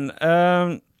henter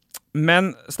han. Men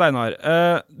Steinar,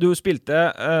 du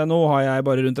spilte, nå har jeg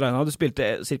bare rundt regnet, du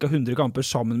spilte ca. 100 kamper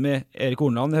sammen med Erik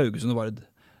Horneland i Haugesund og Vard.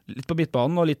 Litt på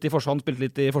midtbanen og litt i forsvaret, spilte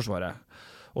litt i forsvaret.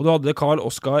 Og du hadde Carl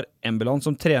Oskar Embeland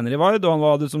som trener i Vard, og han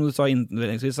var, som du sa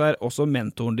innledningsvis her, også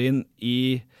mentoren din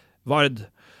i Vard.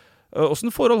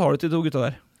 Hvordan forhold har du til de 2 gutta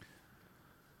der?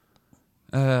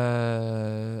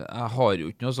 Jeg har jo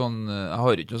ikke noe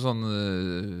sånn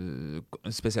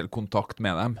spesiell kontakt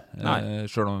med dem,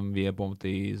 selv om vi på en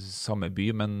måte i samme by,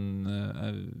 men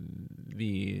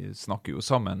vi snakker jo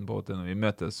sammen på at når vi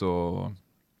møtes, og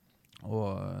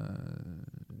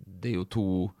det jo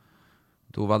to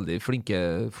veldig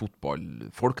flinke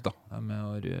fotballfolk da.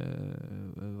 De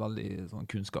veldig sånn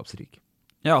kunnskapsrik.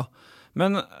 Ja,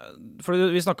 men for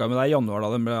vi snakket med deg i januar da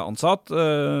den ble ansatt,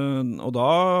 og da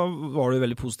var du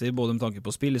veldig positiv både med tanke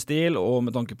på spillestil og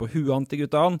med tanke på huene til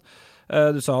guttene.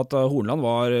 Du sa at Hornland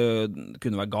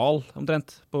kunne være gal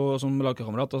omtrent som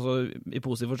lagkamerat, altså i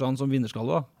positiv forstand som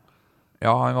vinnerskalle da.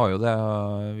 Ja, han var jo det.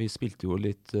 Vi spilte jo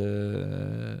litt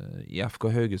i FK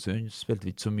Haugesund, spilte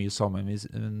vi ikke så mye sammen.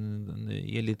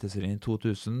 I Eliteserien i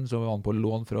 2000 så var han på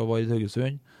lån fra Vard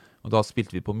Haugesund, og da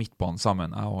spilte vi på midtbanen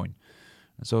sammen, jeg og han.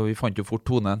 Så vi fant jo fort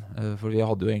tonen, for vi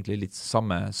hadde jo egentlig litt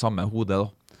samme hode da.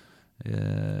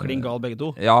 Kling gal begge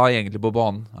to? Ja, egentlig på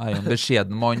banen. Jeg en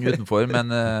beskjeden mann utenfor,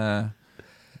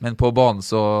 men på banen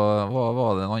så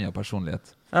var det en annen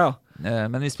personlighet. Ja.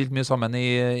 Men vi spilte mye sammen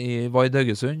i Vard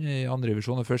Haugesund, i andre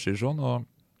divisjon og første divisjon,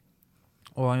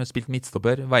 og han har spilt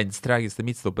midtstopper, verdens tregeste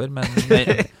midtstopper, men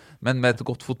med et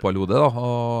godt fotballhode da,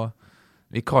 og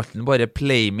vi kalte den bare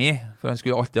Play Me, for han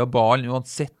skulle alltid ha ballen,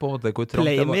 uansett på en måte hvor trangt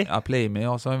det var. Ja, Play Me,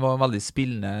 altså han var en veldig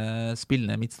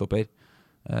spillende midtstopper.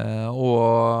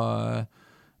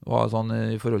 Og var sånn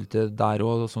i forhold til der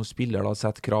også, som spiller da,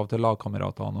 sett krav til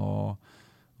lagkameratene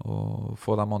og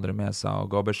få de andre med seg,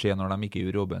 og ga beskjed når de ikke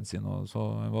gjorde jobben sin, og så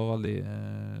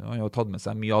han har tatt med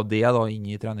seg mye av det da,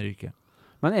 inn i treneryrket.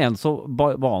 Men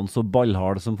var han så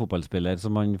ballhard som fotballspiller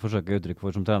som han forsøker å uttrykke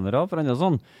for som trener da? For han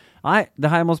sånn, nei,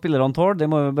 det her må spillerne tåle, det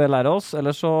må vi bare lære oss,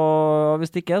 eller så, hvis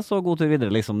det ikke så god tur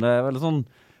videre liksom. Det veldig sånn,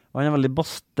 han veldig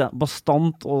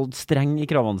bastant og streng i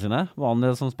kravene sine. Var han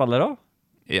det som spiller da?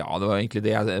 Ja, det var egentlig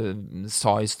det jeg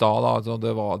sa i sted da, altså,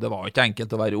 det var ikke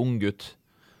enkelt å være unggutt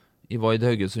i Vard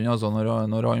Haugesund, altså,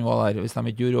 når han var der. Hvis de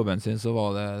ikke gjorde jobben sin, så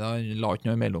var det la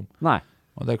ikke noe imellom. Nei.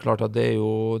 Og det klart at det er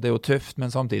jo tøft,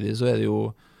 men samtidig så det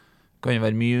kan jo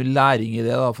være mye læring i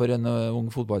det da, for en ung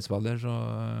fotballspiller.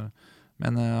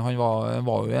 Men han var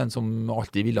jo en som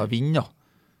alltid ville vinne, da.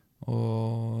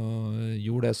 Og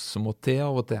gjorde det som måtte til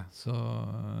av og til.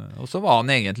 Og så var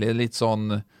han egentlig litt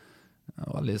sånn,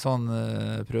 veldig sånn,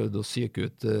 prøvde å syke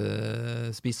ut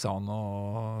spissene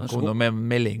og kom med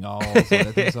meldinger og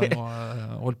sånne ting, så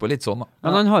han holdt på litt sånn da.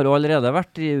 Men han har jo allerede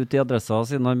vært ute i adressa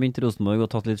siden han begynte i Rosenborg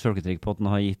og tatt litt selvkritikk på at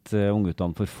han har gitt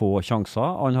ungguttene for få sjanser.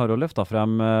 Han har jo løftet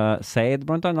frem Seid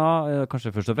blant annet,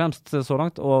 kanskje først og fremst så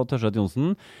langt, og Tørseth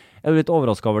Johnsen. Er du litt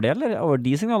overrasket over det, eller over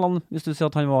de signalene, hvis du sier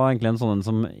at han var egentlig en sånn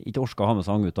som ikke orket å ha med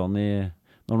seg ungguttene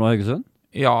når han var Haugesund?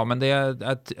 Ja, men det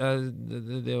at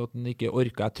han ikke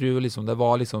orker, jeg tror liksom det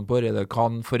var liksom bare det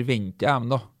kan forvente dem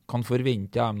da. Kan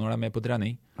forvente dem når de er på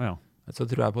trening. Ja. Så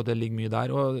tror jeg på at det ligger mye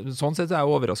der. Og sånn sett er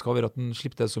jeg overrasket over at han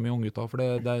slippte så mye unggutter, for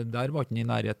der var han i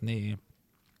nærheten i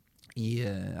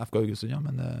FK Haugesund, ja.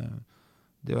 Men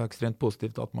det er jo ekstremt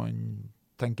positivt at man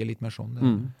tenker litt mer sånn.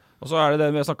 Og så det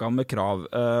vi har snakket om med krav,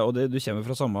 og du kommer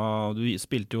fra samme, du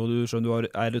spilte jo, du skjønner,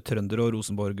 du trønder og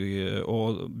Rosenborg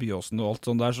og Byåsen og alt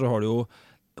sånt der, så har du jo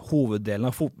hoveddelen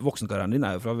av voksenkarrieren din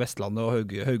jo fra Vestlandet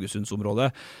og Haugesundsområdet.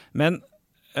 Men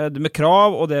det med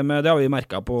krav, og det har vi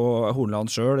merket på Hornland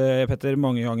selv, Petter,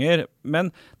 mange ganger. Men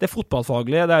det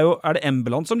fotballfaglige, det det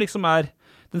Embeland som liksom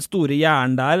den store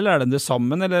hjernen der, eller det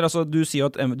sammen? Eller, altså, du sier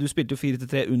at du spilte jo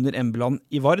 4-3 under Embeland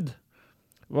i Vard.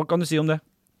 Hva kan du si om det?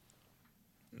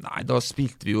 Nei, da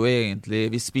spilte vi jo egentlig,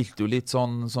 vi spilte jo litt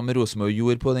sånn som Rosenborg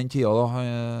gjorde på den tida da.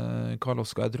 Karl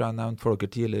Oskar, jeg tror jeg nevnte for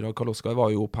dere tidligere, og Karl Oskar var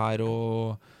jo opp her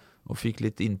og fikk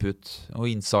litt input og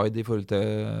inside i forhold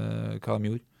til hva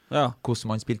de gjorde. Ja.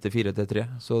 Hvordan man spilte 4-3.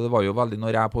 Så det var jo veldig,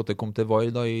 når jeg på en måte kom til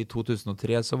Vard da i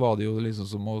 2003, så var det jo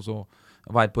liksom som å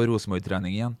være på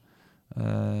Rosenborg-trening igjen.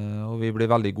 Og vi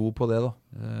ble veldig gode på det da.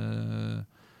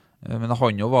 Men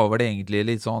han jo var vel egentlig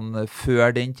litt sånn,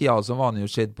 før den tida så var han jo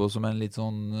sett på som en litt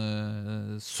sånn,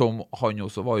 som han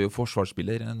også var jo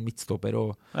forsvarsspiller, en midtstopper,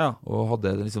 og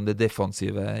hadde liksom det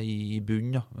defensive i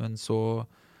bunnen, ja. Men så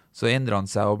endret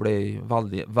han seg og ble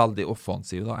veldig, veldig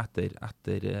offensiv da, etter at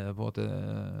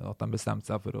de bestemte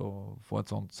seg for å få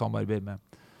et sånt samarbeid med,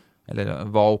 eller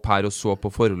var opp her og så på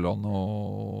forholdene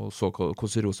og så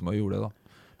hvordan Rosenborg gjorde det da.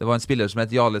 Det var en spiller som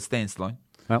het Jarle Steinsland,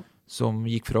 som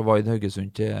gikk fra Vard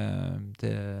Haugesund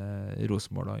til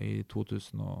Rosenborg da, i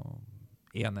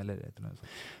 2001 eller et eller annet.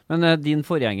 Men din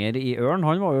forgjenger i Ørn,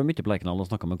 han var jo mye på Lerkendal og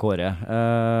snakket med Kåre.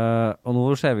 Og nå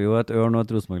ser vi jo et Ørn og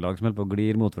et Rosenborg-lag som holder på å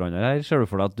glir mot hverandre her. Ser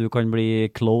du for deg at du kan bli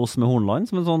close med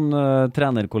Hornland som en sånn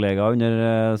trenerkollega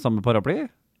under samme paraply?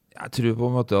 Jeg tror på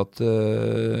en måte at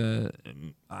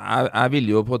jeg vil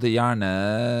jo på en måte gjerne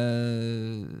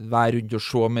være rundt og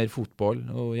se mer fotball,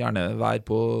 og gjerne være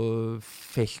på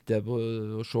feltet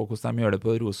og se hvordan de gjør det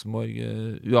på Rosenborg.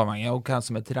 Uavhengig av hvem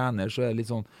som trener, så det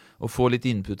litt sånn å få litt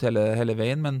input hele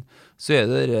veien, men så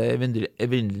det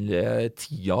evinnelige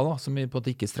tida da, som vi på en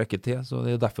måte ikke strekker til, så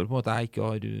det derfor på en måte jeg ikke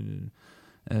har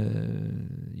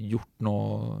gjort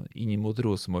noe inn mot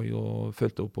Rosenborg og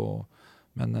følt opp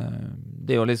men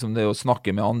det jo liksom det å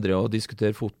snakke med andre og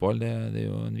diskutere fotball, det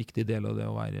jo en viktig del av det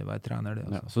å være trener. Det,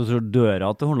 ja, så tror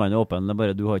døra til Hornland åpen, det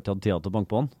bare du har ikke hatt tida til å banke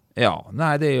på den? Ja,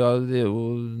 nei, det er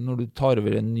jo når du tar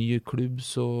over en ny klubb,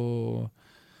 så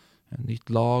et nytt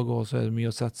lag, og så det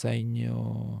mye å sette seg inn i,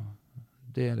 og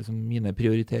det liksom mine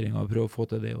prioriteringer å prøve å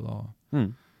få til det, og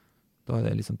da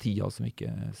det liksom tida som ikke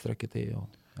strekker til.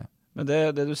 Og, ja. Men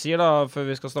det du sier da,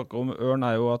 før vi skal snakke om Ørn,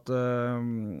 jo at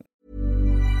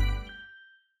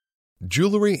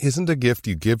Jewelry isn't a gift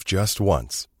you give just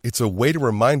once. It's a way to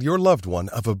remind your loved one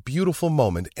of a beautiful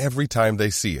moment every time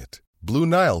they see it. Blue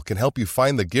Nile can help you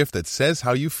find the gift that says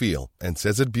how you feel and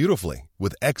says it beautifully,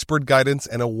 with expert guidance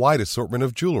and a wide assortment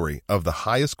of jewelry of the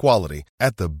highest quality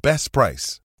at the best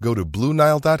price. Go to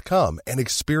BlueNile.com and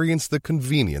experience the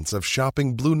convenience of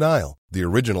shopping Blue Nile, the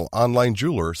original online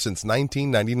jeweler since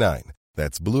 1999.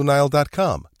 That's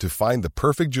BlueNile.com to find the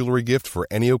perfect jewelry gift for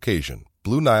any occasion.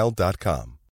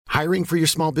 BlueNile.com. Hiring for your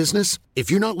small business?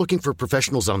 If you're not looking for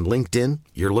professionals on LinkedIn,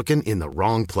 you're looking in the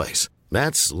wrong place.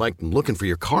 That's like looking for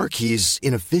your car keys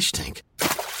in a fish tank.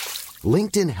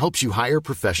 LinkedIn helps you hire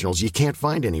professionals you can't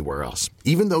find anywhere else,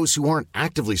 even those who aren't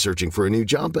actively searching for a new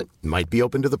job but might be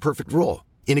open to the perfect role.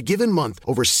 In a given month,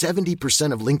 over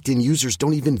 70% of LinkedIn users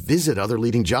don't even visit other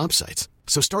leading job sites.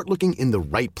 So start looking in the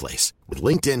right place. With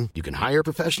LinkedIn, you can hire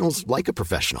professionals like a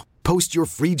professional. Post your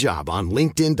free job on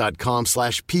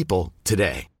linkedin.com/people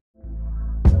today.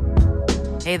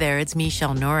 Hey there, it's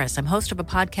Michelle Norris. I'm host of a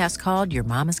podcast called Your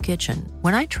Mama's Kitchen.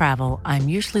 When I travel, I'm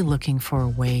usually looking for a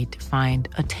way to find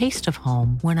a taste of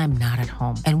home when I'm not at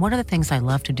home. And one of the things I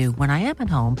love to do when I am at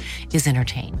home is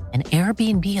entertain. And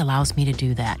Airbnb allows me to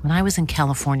do that. When I was in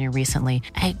California recently,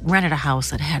 I rented a house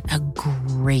that had a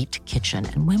great kitchen.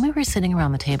 And when we were sitting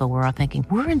around the table, we were all thinking,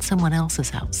 we're in someone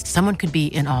else's house. Someone could be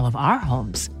in all of our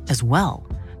homes as well.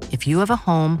 If you have a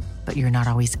home, but you're not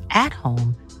always at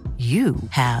home, you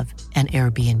have an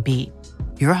Airbnb.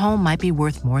 Your home might be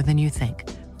worth more than you think.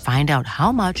 Find out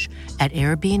how much at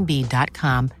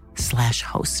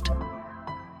airbnb.com/host.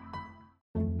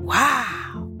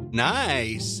 Wow.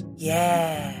 Nice.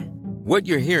 Yeah. What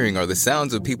you're hearing are the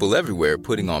sounds of people everywhere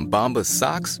putting on Bombas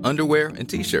socks, underwear, and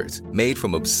T-shirts made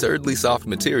from absurdly soft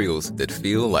materials that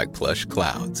feel like plush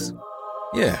clouds.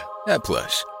 Yeah, that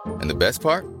plush. And the best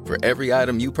part? For every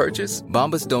item you purchase,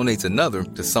 Bombas donates another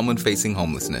to someone facing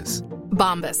homelessness.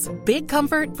 Bombas. Big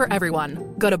comfort for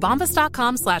everyone. Go to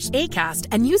bombas.com/ACAST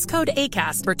and use code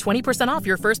ACAST for 20% off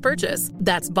your first purchase.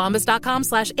 That's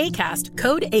bombas.com/ACAST.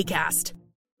 Code ACAST.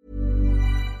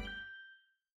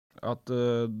 At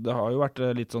det har jo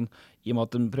vært litt sånn, i og med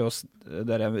at de prøver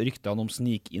det ryktene om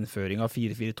snikinnføring av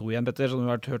 4-4-2 igjen, Petter, som vi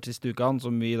har hørt siste ukene,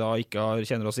 som vi da ikke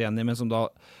kjenner oss igjen i, men som da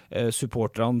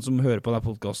supporterne som hører på denne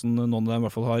podcasten, noen av dem i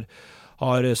hvert fall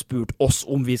har spurt oss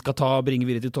om vi skal bringe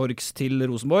videre til Torgs til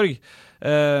Rosenborg.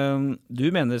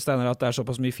 Du mener, Steinar, at det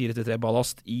såpass mye 4-3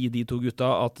 ballast i de to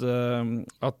gutta at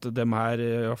de i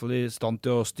hvert fall i stand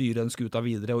til å styre den skuta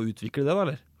videre og utvikle det, da,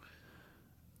 eller?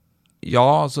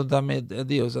 Ja, altså de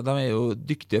er jo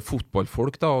dyktige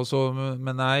fotballfolk da, også,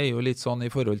 men jeg jo litt sånn i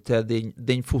forhold til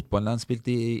den fotballen de spilte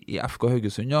i FK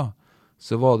Haugesund, ja,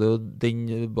 så var det jo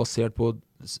den basert på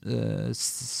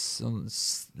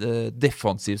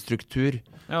defensiv struktur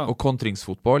og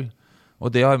kontringsfotball, og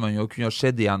det har man jo kunnet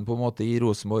skjedd igjen på en måte i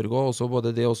Rosenborg også, og så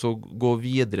både det å gå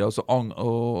videre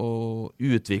og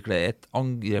utvikle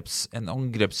en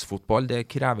angrepsfotball, det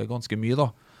krever ganske mye da,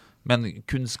 men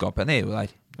kunnskapen er jo der.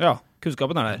 Ja,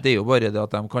 kunnskapen er der. Det er jo bare det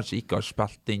at de kanskje ikke har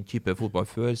spilt den type fotball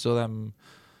før, så de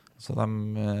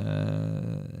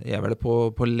er vel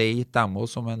på leit dem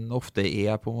også, som en ofte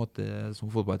er på en måte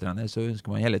som fotballtrener, så ønsker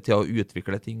man hele tiden å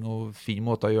utvikle ting og finne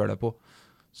måter å gjøre det på,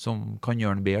 som kan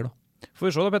gjøre den bedre da. Får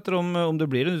vi se da, Petter, om det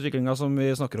blir en utvikling som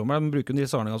vi snakker om her. De bruker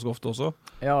Nils Arne ganske ofte også.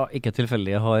 Ja, ikke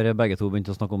tilfeldig har begge to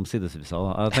begynt å snakke om sidespisser.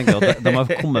 Jeg tenker at de har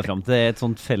kommet frem til et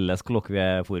sånt felles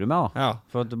kollokvieforum, ja.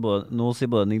 For at nå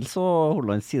sier både Nils og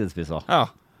Holland sidespisser.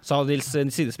 Ja. Sa Nils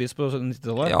sidespiss på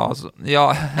 90-tallet? Ja, altså,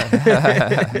 ja.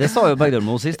 Det sa jo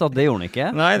Bergdølmo sist, at det gjorde han ikke.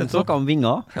 Nei, det snakket om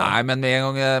vinger. Nei, men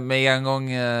med en gang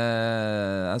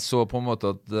jeg så på en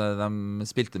måte at de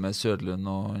spilte med Sødlund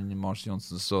og Mars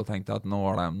Johnsen, så tenkte jeg at nå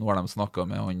har de snakket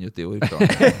med han ute i Orkdal.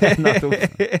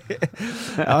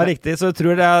 Ja, riktig. Så jeg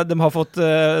tror de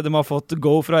har fått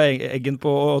go fra Eggen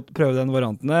på å prøve den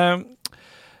varianten.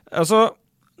 Altså,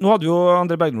 nå hadde jo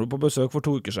André Bergdølmo på besøk for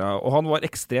 2 uker siden, og han var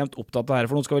ekstremt opptatt av det her,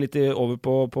 for nå skal vi litt over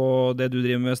på det du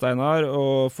driver med, Steinar,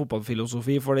 og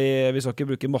fotballfilosofi, fordi vi skal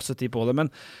ikke bruke masse tid på det, men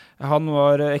han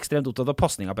var ekstremt opptatt av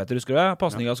passninga, Petter, husker du det?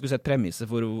 Passninga skulle sett premisser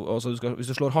for, altså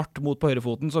hvis du slår hardt mot på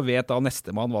høyrefoten, så vet da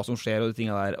nestemann hva som skjer og de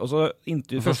tingene der. Og så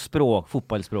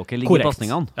fotballspråket ligger i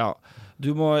passningene. Ja.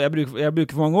 Jeg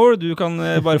bruker for mange ord, du kan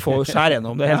bare få skjær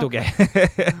gjennom, det er helt ok.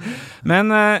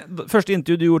 Men første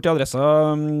intervju du gjorde til Adressa,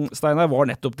 Steinar, var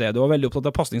nettopp det. Du var veldig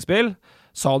opptatt av passningsspill,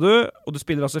 sa du, og du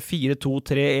spiller altså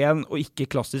 4-2-3-1, og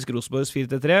ikke klassisk Rosenborgs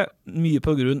 4-3, mye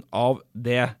på grunn av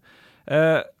det.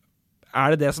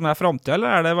 Er det som er fremtiden,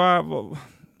 eller er det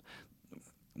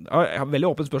Jeg har veldig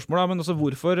åpent spørsmål da, men altså,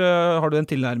 hvorfor har du den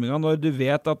tilnærmingen når du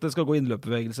vet at det skal gå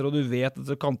innløpbevegelser, og du vet at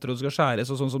det kanter og det skal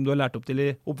skjæres, og sånn som du har lært opp til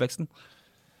i oppveksten?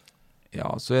 Ja,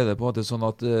 så er det på en måte sånn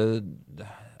at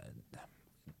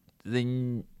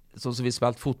sånn som vi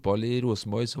spilte fotball i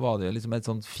Rosenborg, så var det liksom et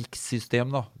sånt fiks system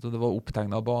da, så det var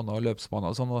opptegnet baner og løpsbaner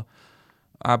og sånn, og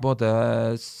jeg på en måte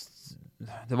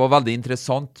det var veldig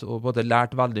interessant, og på en måte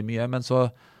lært veldig mye, men så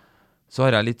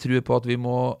har jeg litt tro på at vi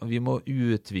må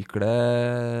utvikle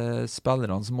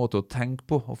spillernes måte å tenke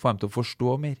på, og få dem til å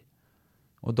forstå mer.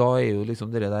 Og da er jo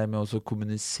liksom det der med å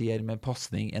kommunisere med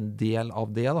passning en del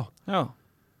av det da. Ja.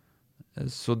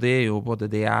 Så det er jo både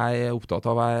det jeg er opptatt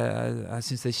av. Jeg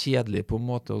synes det er kjedelig på en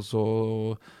måte å så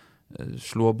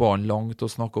slå ballen langt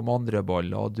og snakke om andre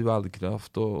baller, og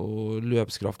duellkraft og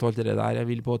løpskraft og alt det der. Jeg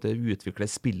vil på en måte utvikle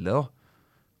spillet da.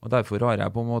 Og derfor har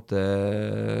jeg på en måte,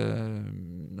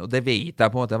 og det vet jeg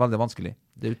på en måte er veldig vanskelig.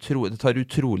 Det tar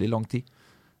utrolig lang tid.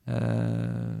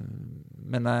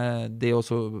 Men det å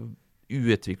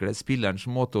utvikle spillerens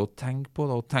måte å tenke på,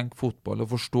 da, å tenke fotball og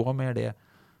forstå mer det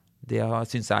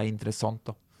synes jeg er interessant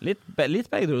da. Litt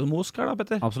Bergdølmosk her da,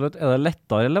 Petter. Absolutt. Er det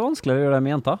lettere eller vanskeligere å gjøre det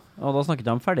med jenter? Og da snakker jeg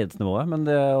ikke om ferdighetsnivået, men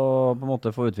det å på en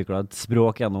måte få utviklet et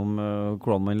språk gjennom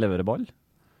hvordan man leverer ball?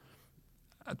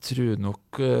 Jeg tror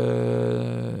nok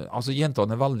altså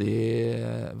jentene er veldig,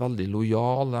 veldig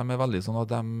lojale. De er veldig sånn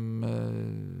at de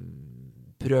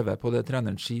prøver på det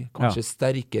treneren sier. Kanskje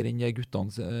sterkere enn det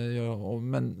guttene gjør.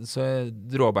 Men så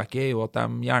drawbacket er jo at de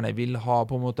gjerne vil ha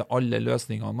på en måte alle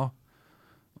løsningene.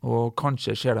 Og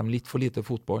kanskje ser de litt for lite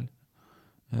fotball.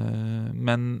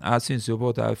 Men jeg synes jo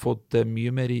på at jeg har fått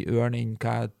mye mer i øren enn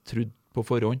hva jeg trodde på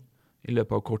forhånd i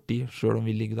løpet av kort tid. Selv om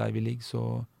vi ligger der vi ligger, så...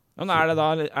 Men er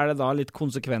det da litt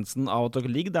konsekvensen av at dere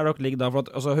ligger der dere ligger da? For at,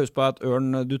 altså, husk på at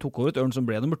du tok over et Ørn som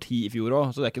ble nummer 10 i fjor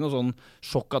også, så det er ikke noe sånn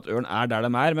sjokk at Ørn er der de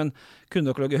er, men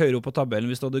kunne dere ligge høyere opp på tabellen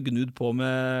hvis du hadde gnudd på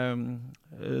med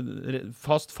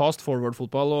fast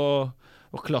forward-fotball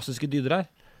og klassiske dyder her?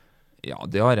 Ja,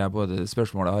 det har jeg både,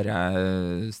 spørsmålet har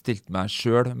jeg stilt meg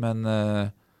selv, men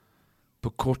på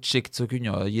kort sikt så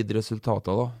kunne jeg gitt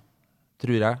resultater da.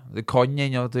 Tror jeg. Det kan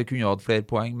hende at vi kunne hatt flere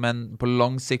poeng, men på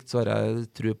lang sikt så har jeg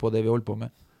tro på det vi holder på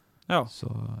med. Ja. Så,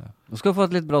 ja. Nå skal jeg få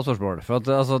et litt bra spørsmål, for at,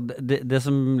 altså, det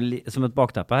som et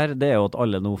bakteppe her, det er jo at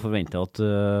alle nå forventer at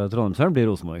Trondheimsøren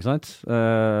blir Rosenborg, ikke sant?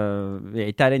 Vi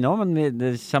er ikke der ennå, men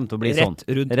det kommer til å bli sånn.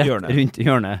 Rett rundt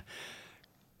hjørnet.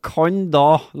 Kan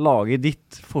da laget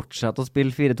ditt fortsette å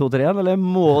spille 4-2-3, eller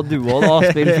må du også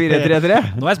da spille 4-3-3?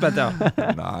 Nå er jeg spent, ja.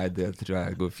 Nei, det tror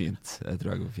jeg går fint.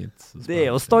 Det er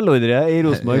jo stallordre i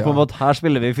Rosenborg på en måte, her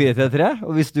spiller vi 4-3-3,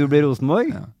 og hvis du blir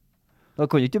Rosenborg, da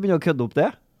kan du ikke begynne å kødde opp det.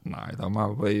 Nei, da må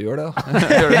jeg bare gjøre det da.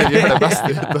 Gjøre det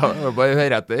beste ut da. Bare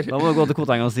høre etter. Da må du gå til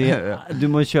Koteng og si, du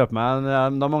må kjøpe meg,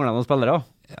 da mangler jeg noen spillere.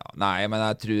 Ja, nei, men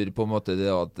jeg tror på en måte det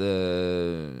at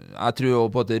jeg tror jo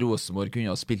på at Rosenborg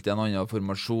kunne ha spilt en annen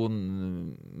formasjon,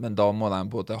 men da må de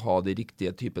på en måte ha de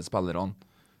riktige type spillerne.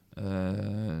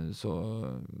 Så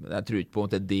jeg tror ikke på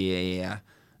en måte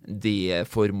det er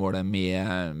formålet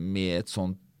med et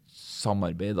sånt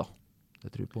samarbeid da. Jeg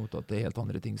tror på en måte at det er helt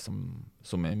andre ting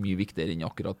som er mye viktigere enn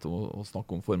akkurat å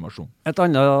snakke om formasjon. Et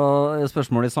annet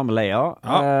spørsmål i samme leia.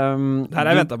 Ja, det her har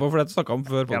jeg ventet på, for det snakket om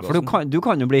før podcasten. Ja, for du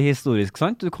kan jo bli historisk,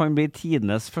 sant? Du kan bli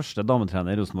tidenes første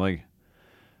dametrener i Rosenborg.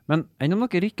 Men enn om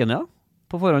dere rykker ned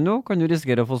på forhånd nå? Kan du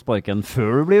risikere å få sparken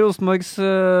før du blir Rosenborgs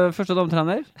første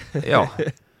dametrener? Ja.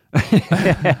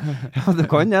 Ja, du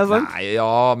kan det, sant? Nei,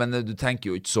 ja, men du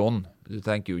tenker jo ikke sånn. Du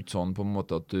tenker jo ikke sånn på en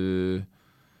måte at du...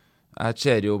 Jeg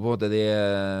ser jo på det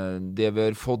vi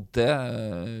har fått til.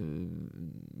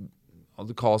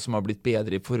 hva som har blitt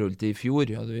bedre I forhold til I fjor.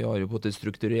 Ja, vi har jo på en måte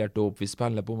strukturert opp, vi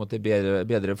spiller på en måte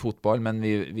bedre fotball, men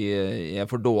vi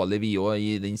for dårlige vi også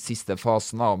I den siste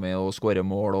fasen da, med å skåre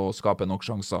mål og skape nok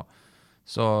sjanser.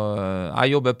 Så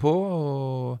jeg jobber på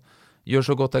og gjør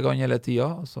så godt jeg kan hele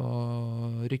tiden, så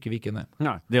rykker vi ikke ned.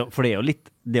 Nei, for det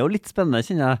er jo litt spennende,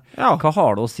 kjenner jeg. Ja. Hva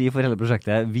har det å si for hele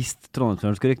prosjektet hvis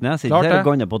Trondheimsøren skal rykke ned? Jeg sier ikke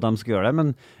gannet på at de skal gjøre det,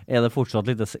 men er det fortsatt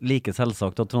like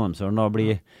selvsagt at Trondheimsøren da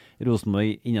blir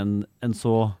Rosenborg innen en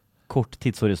så kort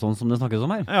tidshorisont som det snakkes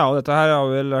om her? Ja, og dette her har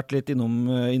vel vært litt innom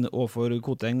overfor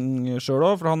Koteng selv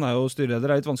også, for han jo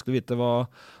styreleder. Det litt vanskelig å vite hva...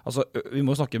 Altså, vi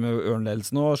må snakke med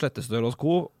Ørnledelsen og Slettestør og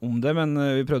Co. om det, men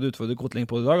vi prøvde å utfordre Koteng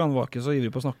på det I dag. Han var ikke så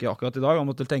ivrig på å snakke akkurat I dag.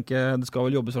 Han måtte tenke, det skal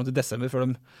vel jobbes frem til desember før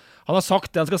de... Han har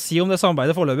sagt det han skal si om det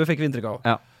samarbeidet foreløpig, fikk vi inntrykk av.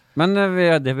 Ja, men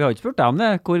vi har ikke spurt deg om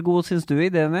det. Hvor god synes du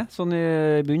ideen sånn I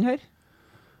bunnen her?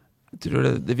 Jeg tror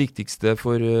det viktigste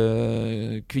for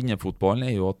kvinnefotballen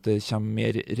jo at det kommer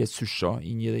mer ressurser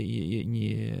inn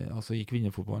I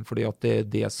kvinnefotballen, fordi at det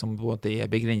det som på en måte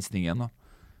begrensningen. Da.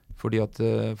 Fordi at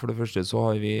for det første så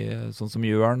har vi, sånn som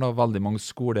Jørn, da, veldig mange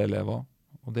skoleelever,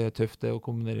 og det tøft det å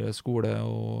kombinere skole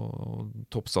og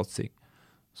toppsatsing.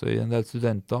 Så en del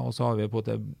studenter, og så har vi på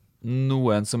en måte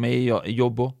noen som I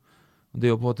jobb også.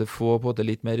 Det å på en måte få på en måte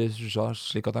litt mer ressurser,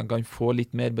 slik at de kan få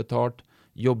litt mer betalt,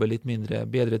 jobbe litt mindre,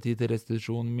 bedre tid til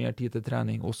restitusjon, mer tid til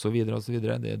trening, og så videre, og så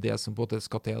videre. Det det som på en måte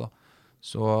skal til, da.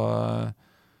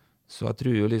 Så jeg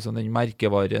tror jo liksom den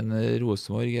merkevaren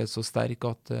Rosenborg så sterk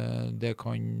at det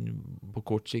kan på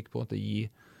kort sikt på en måte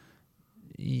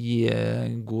gi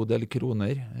en god del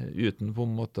kroner, uten på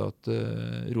en måte at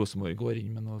Rosenborg går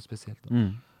inn med noe spesielt.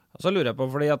 Så lurer jeg på,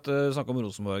 fordi at snakket om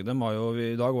Rosenborg,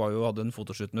 I dag hadde en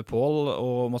fotoshoot med Paul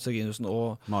og Mats Reginussen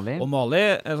og Mali,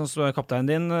 som er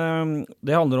kapteinen din.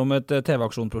 Det handler om et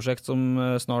TV-aksjonprosjekt som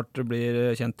snart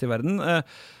blir kjent til verden.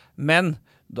 Men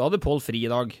da hadde Paul fri I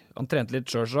dag. Han trente litt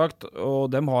selvsagt, og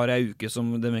de har en uke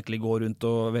som de egentlig går rundt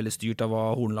og veldig styrt av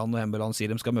hva Hornland og Hembeland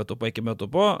sier de skal møte opp og ikke møte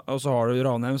opp på. Og så har du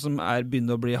Ranheim som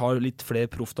begynner å har litt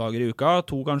flere proffdager I uka,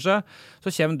 2 kanskje.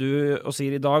 Så kommer du og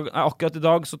sier akkurat I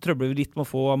dag så trøbler vi litt med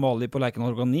å få Amalie på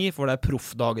Lerkendal klokka 9, for det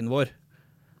proffdagen vår.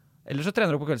 Eller så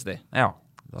trener du på kveldstid. Ja.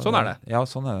 Sånn det. Ja,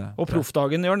 sånn det. Og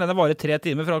proffdagen gjør den varer 3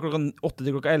 timer fra klokka 8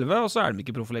 til klokka 11, og så de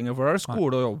ikke proff lenger, for da det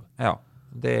skole og jobb. Ja.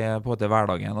 Det på en måte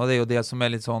hverdagen, og det jo det som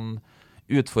litt sånn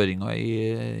utfordringer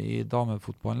I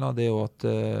damefotballen, da. Det jo at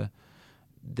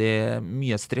det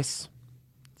mye stress.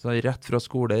 Så rett fra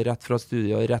skole, rett fra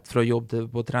studier, rett fra jobb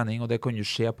på trening, og det kan jo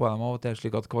skje på dem av og til,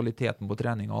 slik at kvaliteten på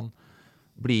treningene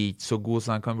blir ikke så god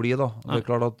som den kan bli, da. Og det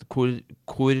klart at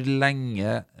hvor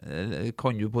lenge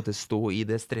kan du på en måte stå I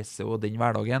det stresset og den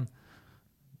hverdagen?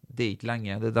 Det ikke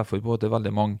lenge, det derfor på en måte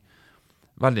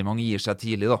veldig mange gir seg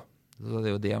tidlig, da. Så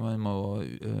det jo det man må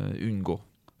unngå.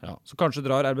 Ja, så kanskje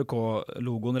drar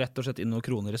RBK-logoen rett og slett inn noen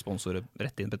kroner I sponsorer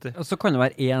rett inn, Petter. Så kan det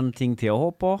være en ting til å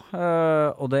håpe på,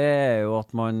 og det jo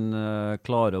at man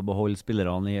klarer å beholde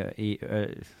spillerne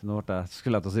nå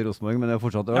skulle jeg til å si Rosenborg, men det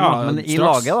fortsatt men I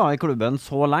laget da, I klubben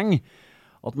så lenge,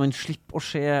 at man slipper å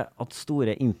se at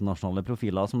store internasjonale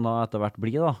profiler som da etter hvert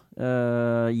blir da,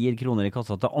 gir kroner I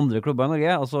kassa til andre klubber I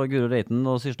Norge. Altså Guro Reiten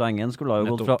og Syrstad Engen skulle ha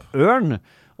jo gått fra Ørn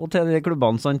og til de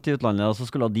klubbene sant, I utlandet, og så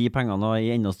skulle de pengene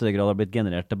I enda større grad ha blitt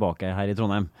generert tilbake her I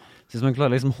Trondheim. Så hvis man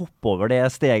klarer liksom hoppe over det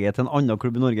steget til en annen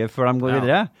klubb I Norge før de går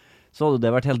videre, så hadde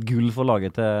det vært helt gull for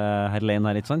laget til Herlein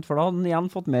her, ikke sant? For da hadde han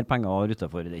igjen fått mer penger å rute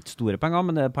for. Det ikke store penger,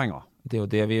 men det penger. Det jo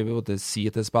det vi vil si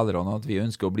til spillerne, at vi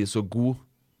ønsker å bli så god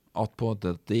at på at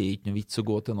det ikke noe vits å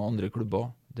gå til noen andre klubber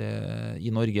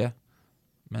I Norge,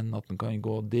 men at den kan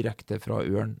gå direkte fra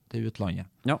Ørn til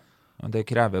utlandet. Ja. Og det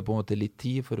krever på en måte litt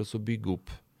tid for oss å bygge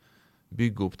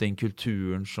opp den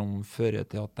kulturen som fører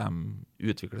til at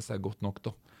de utvikler seg godt nok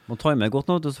da. Må ta med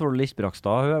godt nok, så får du Liss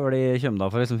Brakstad, hun vel I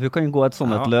Kjømda, for eksempel. Hun kan gå et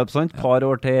sånt et løp, sant? Par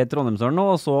år til Trondheimsøren nå,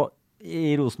 og så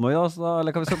I Rosenborg da, så,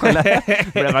 eller hva vi skal kalle det.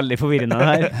 Det ble veldig forvirrende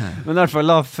her. Men I hvert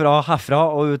fall da, fra herfra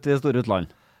og ut I store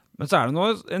utland. Men så det nå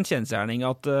en kjensgjerning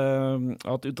at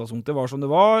utgangspunktet var som det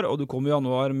var, og du kom I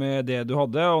januar med det du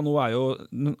hadde, og nå jo,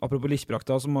 apropos Liss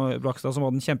Brakstad som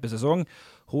hadde en kjempesesong,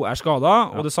 hun skadet,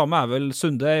 og det samme vel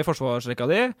Sunde I forsvarsrekka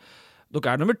di.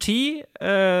 Dere nummer 10,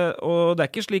 og det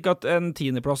ikke slik at en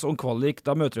 10. plass og en kvalik,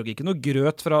 da møter dere ikke noe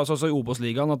grøt fra så I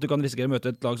Obos-ligaen, at du kan risikere å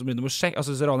møte et lag som blir nummer 6,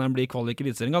 altså hvis Ranheim blir kvalik I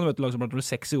Eliteserien, du møter et lag som blir nummer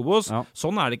 6 I Obos. Ja.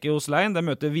 Sånn det ikke hos Lein, de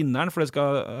møter vinneren, for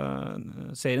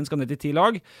serien skal ned til 10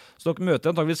 lag, så dere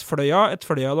møter antageligvis Fløya, et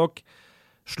Fløya dere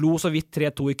slo så vidt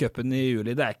 3-2 I cupen I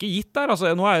juli. Det ikke gitt der,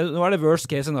 altså. Nå det worst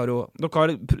case scenario. Dere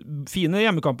har fine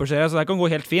hjemmekamper, så det kan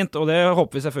gå helt fint, og det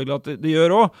håper vi selvfølgelig at det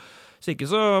gjør også. Så ikke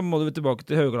så må du tilbake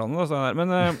til Høglandet.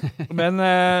 Men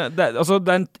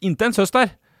det en intens høst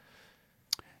der.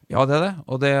 Ja, det det.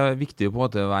 Og det viktig på en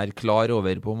måte å være klar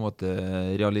over på en måte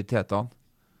realitetene.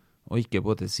 Og ikke på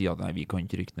en måte si at nei, vi kan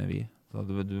ikke rykke ned, vi.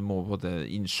 Du må på en måte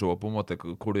innse på en måte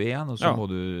hvor du og så må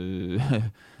du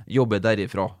jobbe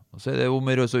derifra. Og så det om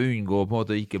å unngå på en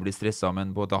måte ikke bli stresset,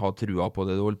 men på en måte ha trua på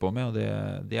det du holder på med, og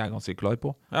det jeg ganske klar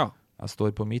på. Ja. Jeg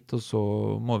står på mitt, og så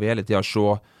må vi hele tiden se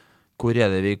hvor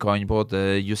det vi kan på en måte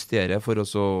justere for å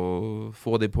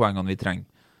få de poengene vi trenger.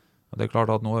 Og det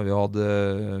klart at nå har vi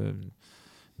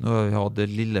hatt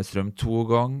Lillestrøm 2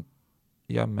 ganger,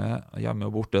 hjemme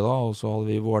og borte da, og så hadde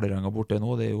vi Vålerenga borte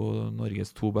nå. Det jo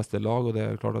Norges 2 beste lag, og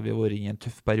det klart at vi har vært inne i en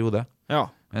tøff periode. Ja.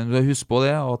 Men husk på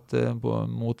det, at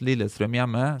mot Lillestrøm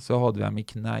hjemme, så hadde vi dem i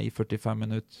kne i 45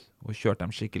 minutter, og kjørt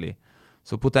dem skikkelig.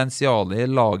 Så potensialet i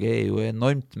laget jo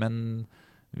enormt, men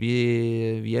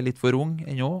vi litt for unge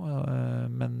ennå.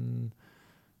 Men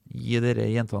gi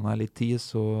dere jentene litt tid,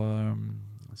 så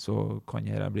kan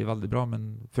dette bli veldig bra.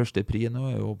 Men første pri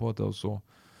nå jo på det også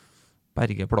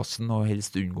berge plassen og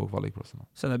helst unngå kvalikplassen.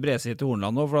 Sender Bresi til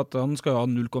Hornland nå, for at han skal ha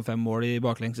 0,5 mål i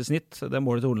baklengs i snitt. Det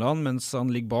målet til Hornland, mens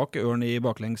han ligger bak Ørn i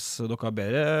baklengs. Dere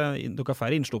har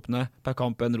færre innsluppende per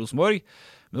kamp enn Rosenborg.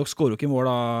 Men dere skårer jo ikke i mål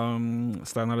da,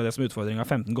 Steinar, det som utfordringen.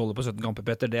 15 goller på 17 kamper,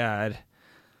 Petter. Det er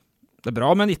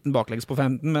bra med 19 baklengs på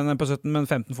 15, men på 17, men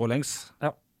 15 forlengs.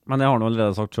 Ja. Men jeg har nå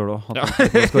allerede sagt selv også, at jeg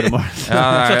skal skåre mål.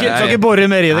 Skal ikke borre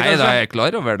mer i det, kanskje? Nei, jeg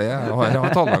klar over det. Jeg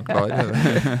har tallene klar.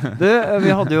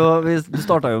 Du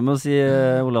startet jo med å si,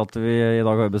 Ole, at vi i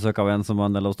dag har besøk av en som var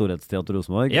en del av storhetstida til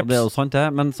Rosenborg. Yep. Det jo sant det,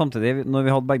 men samtidig, når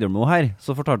vi hadde Bergdølmo her,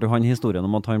 så fortalte han historien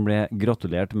om at han ble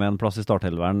gratulert med en plass i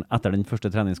starthelveren etter den første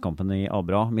treningskampen i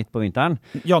Abra, midt på vinteren.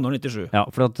 Januar 97. Ja,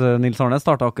 for at Nils Arne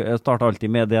startet alltid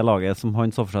med det laget som han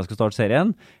så for seg skulle starte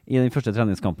serien i den første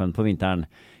treningskampen på vinteren.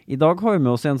 I dag har vi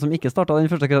med oss en som ikke startet den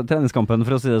første treningskampen,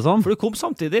 for å si det sånn. For du kom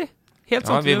samtidig. Helt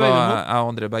samtidig. Ja, jeg og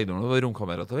André Bergdølmo var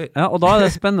romkamerater. Ja, og da det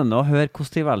spennende å høre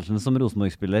hvordan tilværelsen som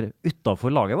Rosenborg-spiller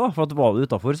utenfor laget var. For at var du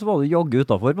utenfor, så var du jaggu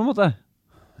utenfor, på en måte.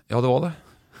 Ja, det var det.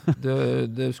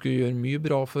 Det skulle gjøre mye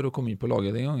bra for å komme inn på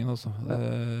laget den gangen, altså.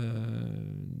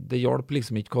 Det hjalp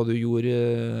liksom ikke hva du gjorde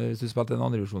hvis du spilte en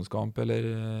andrevisjonskamp, eller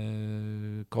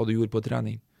hva du gjorde på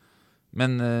trening.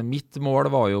 Men mitt mål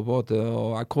var jo på at,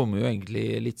 og jeg kom jo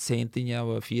egentlig litt sent inn, jeg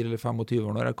var 4 eller 25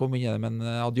 år når jeg kom inn i det, men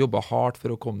jeg hadde jobbet hardt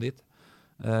for å komme dit.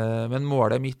 Men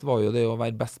målet mitt var jo det å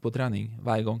være best på trening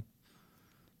hver gang.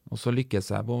 Og så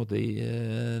lykkes jeg på en måte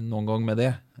noen gang med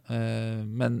det.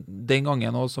 Men den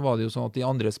gangen også var det jo sånn at de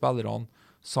andre spillerne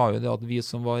sa jo det at vi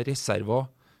som var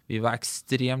reserver, vi var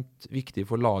ekstremt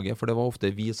viktige for laget, for det var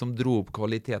ofte vi som dro opp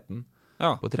kvaliteten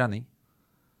på trening.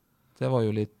 Det var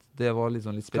jo litt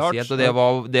spesielt, klart,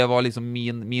 og det var liksom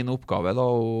min oppgave da,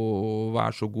 å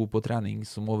være så god på trening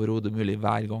som overhodet mulig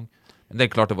hver gang. Men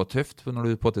det klart det var tøft, for når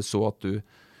du på en måte så at du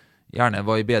gjerne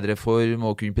var i bedre form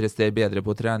og kunne prestere bedre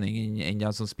på trening enn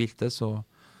den som spilte, så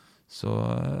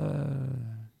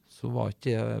var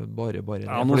ikke bare det.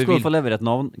 Ja, nå skal du få levere et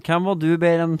navn. Hvem var du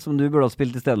bedre enn som du burde ha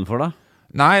spilt i stedet for da?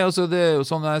 Nei, altså det jo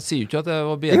sånn, jeg sier jo ikke at det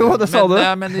var bedre. Jo, det sa du.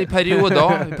 Men i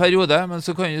perioder, men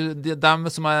så kan jo dem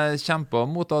som jeg kjempet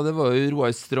mot da, det var jo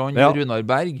Roar Strand og Runar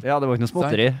Berg. Ja, det var ikke noe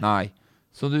småtteri. Nei.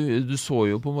 Så du så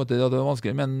jo på en måte at det var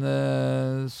vanskelig, men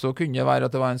så kunne det være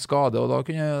at det var en skade, og da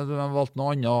kunne de valgt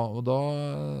noe annet, og da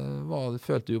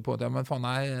følte jeg jo på at men faen,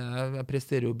 jeg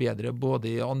presterer jo bedre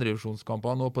både i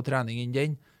andrevisjonskampene og på trening enn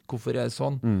den. Hvorfor er det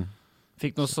sånn?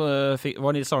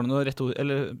 Var Nils Arne noe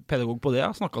eller pedagog på det?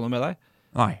 Snakket han noe med deg?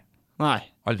 Nei.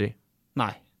 Aldri.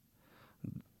 Nei.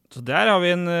 Så der har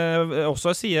vi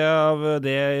også en side av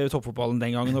det i toppfotballen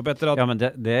den gangen, Petter. Ja, men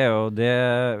det er jo det.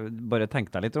 Bare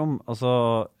tenk deg litt om. Altså,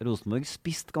 Rosenborg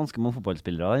spiste ganske mange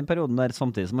fotballspillere i den perioden der,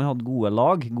 samtidig som man hadde gode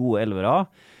lag, gode elvere.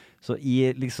 Så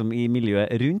i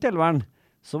miljøet rundt elveren,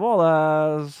 så var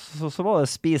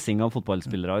det spising av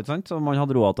fotballspillere, ikke sant? Så man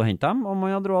hadde råd til å hente dem, og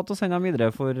man hadde råd til å sende dem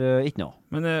videre for ikke noe.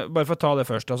 Men bare for å ta det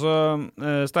først, altså,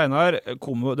 Steinar,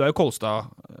 du er jo Kolstad.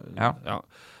 Ja.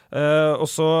 Og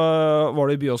så var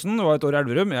du i Byåsen, det var et år i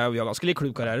Elverum. Vi har ganske lik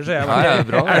klubbkarriere, så jeg var i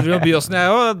Elverum og Byåsen,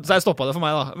 så jeg stoppet det for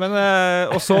meg da. Men,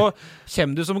 og så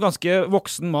kommer du som ganske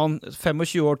voksen mann,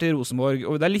 25 år til Rosenborg,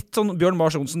 og det er litt sånn Bjørn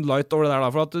Mars Johnsen light over det der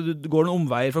da, for at du går noen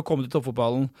omveier for å komme til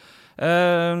toppfotballen.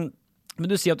 Men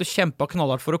du sier at du kjempet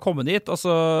knallhardt for å komme dit.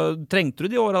 Altså, trengte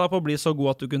du de årene på å bli så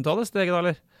god at du kunne ta det steget da,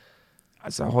 eller?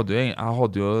 Altså, jeg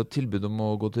hadde jo tilbud om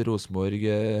å gå til Rosenborg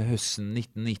høsten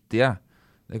 1990.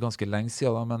 Det er ganske lenge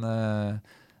siden da,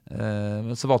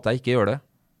 men så valgte jeg ikke å gjøre det.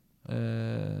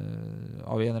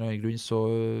 Av en eller annen grunn så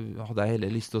hadde jeg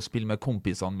heller lyst til å spille med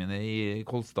kompisene mine i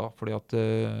Kolstad, fordi at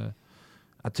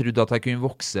jeg trodde at jeg kunne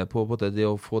vokse på det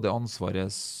å få det ansvaret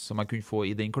som jeg kunne få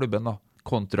i den klubben da,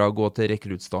 kontra å gå til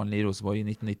rekruttstanden i Rosenborg i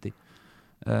 1990.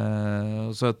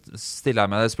 Så stiller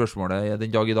jeg meg det spørsmålet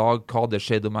den dag i dag, hva hadde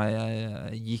skjedd om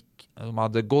jeg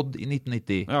hadde gått i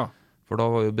 1990? Ja. For da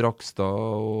var jo Brakstad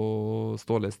og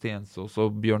Ståle Stens og så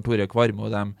Bjørn Tore Kvarme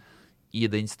og dem i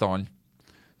den stallen.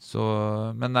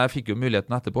 Men jeg fikk jo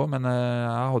muligheten etterpå, men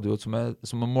jeg hadde jo som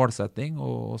en målsetting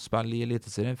å spille i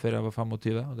Eliteserien før jeg var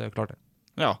 25, og det klarte jeg.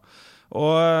 Ja,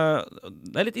 og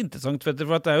det litt interessant, for det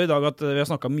jo i dag at vi har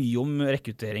snakket mye om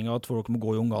rekruttering, at folk må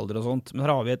gå i ung alder og sånt, men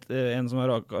her har vi en som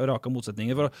har raka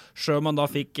motsetninger, for selv om man da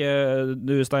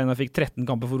du Steinar fikk 13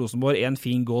 kamper for Rosenborg, en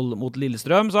fin goal mot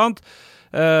Lillestrøm, sant?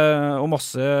 Og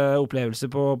masse opplevelser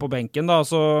på benken da,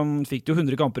 så fikk du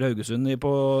 100 kamper i Haugesund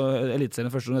på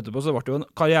Eliteserien første runde etterpå, så det ble jo en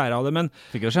karriere av det, men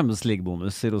fikk jo Champions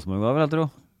League-bonus i Rosenborg da, vil jeg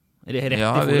tro. Rett ja,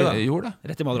 i foldet da. Gjorde det.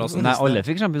 Rett i madrassen. Nei, alle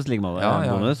fikk Champions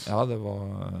League-bonus. Ja, det var...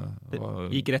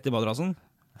 Gikk rett i madrassen?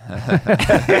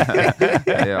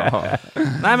 Ja.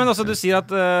 Nei, men altså, du sier at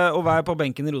å være på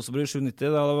benken i Rosenborg i 790,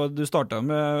 da du startet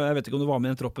med, jeg vet ikke om du var med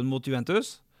i den troppen mot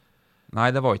Juventus? Nei,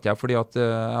 det var ikke jeg, fordi at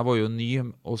jeg var jo ny,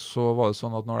 og så var det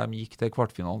sånn at når de gikk til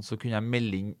kvartfinalen, så kunne jeg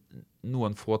melde inn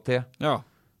noen få til. Ja.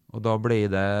 Og da ble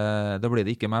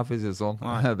det ikke meg, for å si det sånn.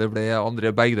 Nei. Det ble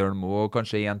André Bergdølmo og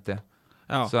kanskje en til.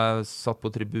 Ja. Så jeg satt på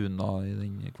tribunen da i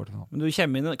den kvartfinalen. Men du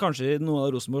kommer inn kanskje i noen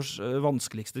av Rosenborgs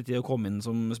vanskeligste tid å komme inn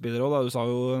som spiller også, da. Du sa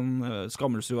jo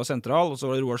Skammelsrud var sentral, og så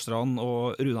var det Roar Strand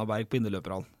og Runa Berg på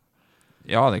innerløperne.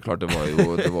 Ja, det er klart, det var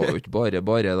jo ikke bare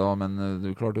da, men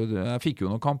det er klart, jeg fikk jo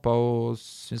noen kamper og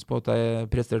synes på at jeg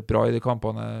presterte bra i de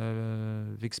kampene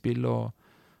jeg fikk spille,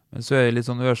 men så det litt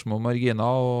sånn ørsmå marginer,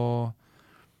 og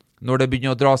når det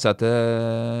begynner å dra seg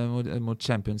mot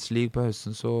Champions League på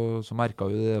høsten, så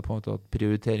merket vi det på en måte at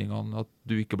prioriteringene, at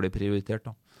du ikke ble prioritert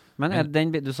da. Men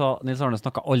du sa, Nils Arne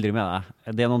snakket aldri med deg.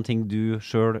 Er det noen ting du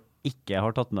selv ikke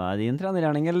har tatt med deg i din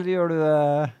trenergjerning, eller gjør du det?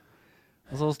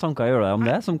 Altså, tanker gjør deg om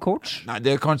det som coach? Nei,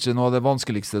 det kanskje noe av det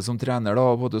vanskeligste som trener da,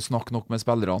 både å snakke nok med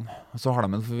spillerne. Så har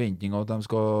de en forventning av at de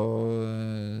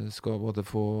skal både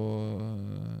få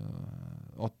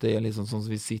at det liksom sånn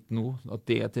som vi sitter nå, at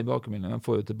det tilbakemeldingen. De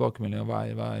får jo tilbakemeldinger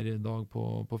hver dag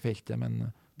på feltet, men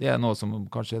det noe som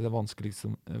kanskje det vanskeligste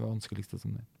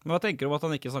som det. Men hva tenker du om at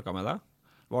han ikke snakket med deg?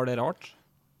 Var det rart?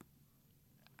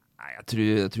 Nei, jeg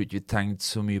tror ikke vi tenkte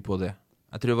så mye på det.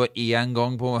 Jeg tror det var en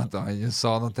gang på en måte han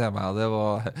sa noe til meg, det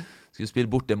var skulle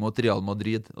spille borte mot Real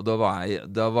Madrid, og da var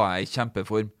jeg i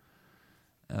kjempeform.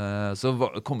 Så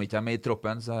kom ikke jeg med i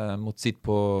troppen, så jeg måtte sitte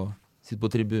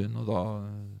på tribunen, og da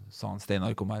sa han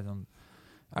Steinar, kom her,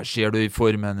 jeg ser du i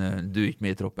form, men du ikke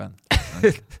med i troppen.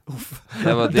 Det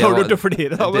har du gjort å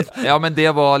flire da, men... Ja, men det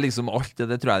var liksom alt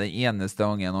det tror jeg den eneste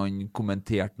gangen han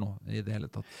kommenterte noe i det hele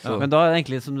tatt. Ja, men da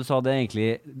egentlig, som du sa, det er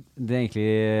egentlig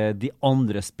de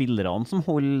andre spillerne som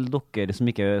holder dere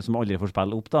som aldri får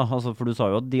spille opp da, altså, for du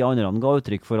sa jo at de andre ga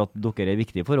uttrykk for at dere er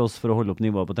viktige for oss for å holde opp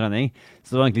nivået på trening, så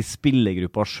det var egentlig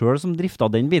spillergruppa selv som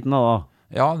driftet den biten da.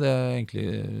 Ja, det er egentlig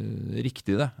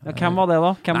riktig det. Ja, hvem var det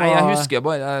da? Jeg husker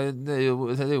bare, det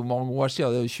er jo mange år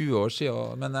siden, det er jo 20 år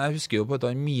siden, men jeg husker jo på at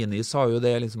Mini sa jo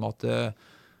det liksom at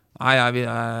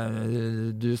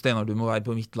du Steinar, du må være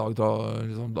på mitt lag da,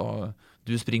 liksom, da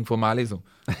du springer for meg liksom.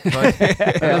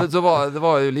 Så det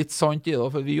var jo litt sant i det,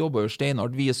 for vi jobbet jo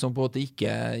steinhardt, vi som på at det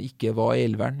ikke var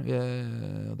elveren.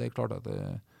 Det er klart at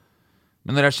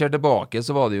men når jeg ser tilbake,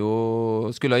 så var det jo,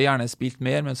 skulle jeg gjerne spilt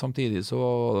mer, men samtidig så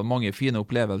var det mange fine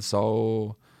opplevelser,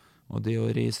 og det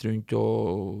å reise rundt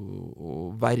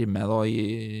og være med da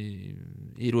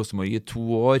i Rosenborg i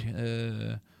 2 år,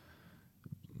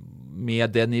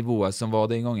 med det nivået som var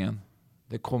den gangen.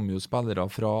 Det kom jo spillere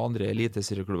fra andre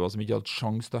eliteserieklubber som ikke hadde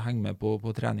sjans til å henge med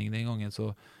på trening den gangen, så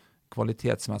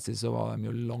kvalitetsmessig så var de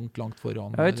jo langt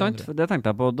foran. Ja, ikke sant? Det tenkte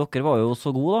jeg på. Dere var jo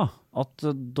så gode da, at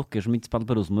dere som ikke spilte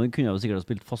på Rosenborg kunne jo sikkert ha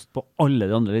spilt fast på alle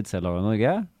de andre eliteserielagene i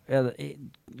Norge.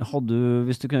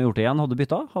 Hvis du kunne gjort det igjen, hadde du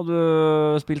byttet? Hadde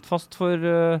du spilt fast for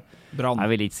Brann?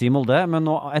 Jeg vil ikke si Molde, men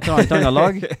et eller annet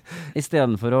lag, i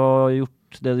stedet for å ha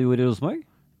gjort det du gjorde i Rosenborg?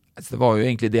 Det var jo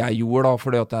egentlig det jeg gjorde da,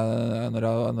 fordi at når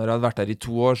jeg hadde vært der i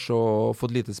 2 år så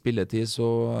fått lite spilletid,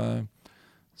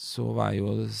 så var jeg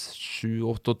jo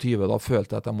 27-28, da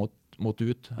følte jeg at jeg måtte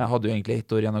ut. Jeg hadde jo egentlig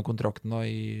 1 år igjen av kontrakten da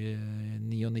i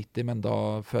 99, men da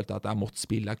følte jeg at jeg måtte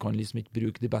spille. Jeg kan liksom ikke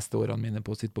bruke de beste årene mine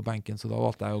på å sitte på benken, så da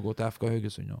valgte jeg å gå til FK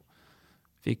Haugesund og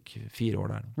Fikk 4 år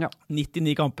der. Ja.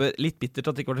 99 kamper, litt bittert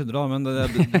at det ikke var 100 da, men det er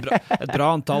et bra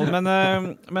antall.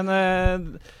 Men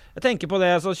jeg tenker på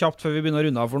det så kjapt før vi begynner å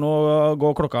runde av, for nå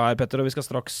går klokka her, Petter, og vi skal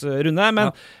straks runde.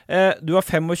 Men du var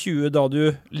 25 da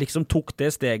du liksom tok det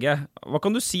steget. Hva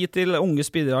kan du si til unge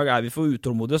spillere i dag? Er vi for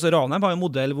utålmodige? Så Ranheim har en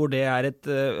modell hvor det er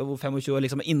hvor 25 år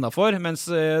liksom er innenfor, mens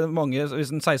mange, hvis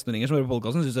en 16-åringer som hører på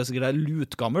podcasten, synes det sikkert er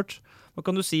lutgammelt. Hva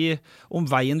kan du si om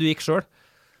veien du gikk selv?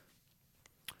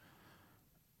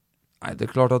 Nei, det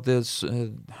er klart at det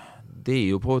er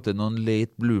jo på en måte noen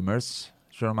late bloomers,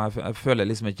 selv om jeg føler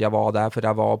liksom ikke jeg var der, for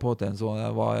jeg var på en måte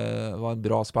jeg var en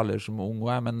bra spiller som ung,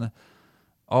 men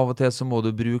av og til så må du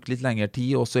bruke litt lengre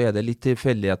tid, og så er det litt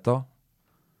tilfeldigheter.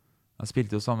 Jeg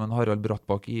spilte jo sammen med Harald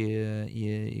Brattbakk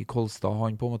i Kolstad,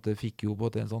 han på en måte fikk jo på en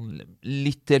måte en sånn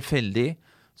litt tilfeldig,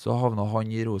 så havnet han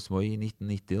i Rosenborg i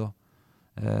 1990 da.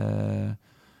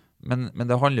 Men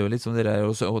det handler jo litt om det der,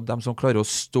 og de som klarer å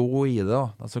stå i det,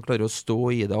 da. De som klarer å stå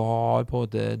i det og har på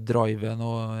det driven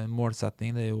og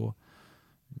målsetning, det er jo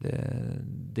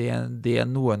det er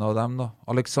noen av dem da.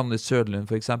 Alexander Søderlund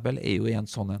for eksempel er jo en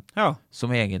sånn en, som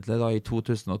egentlig da i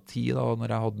 2010 da, når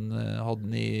jeg hadde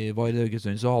den i Vard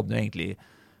Haugesund, så hadde han jo egentlig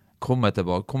kommet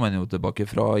tilbake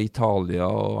fra Italia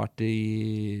og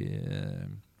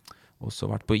også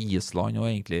vært på Island og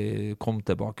egentlig kom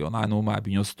tilbake, og nei, nå må jeg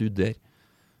begynne å studere.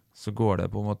 Så går det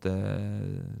på en måte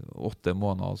 8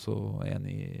 måneder, så en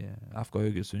i FK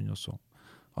Haugesund, og så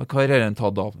har karrieren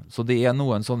tatt av. Så det er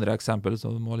noen sånne eksempler,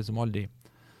 så du må liksom aldri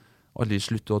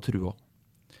slutte å tro.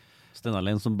 Steinar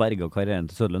Lein som berget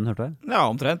karrieren til Søderlund, hørte jeg? Ja,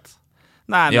 omtrent.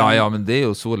 Nei, men... Ja, men det er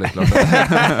jo soleklart.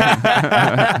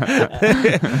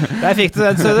 Der fikk du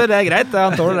den, Søder, det er greit,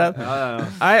 han tåler den. Ja.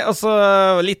 Nei, altså,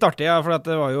 litt artig, for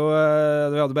det var jo,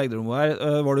 vi hadde begge rom her.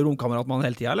 Var du romkamerat med han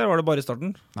hele tiden, eller var det bare i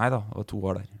starten? Neida, det var 2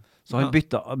 år der. Så han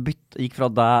gikk fra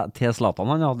deg til Zlatan,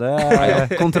 han, ja. Det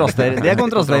er kontraster. Det er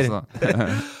kontraster.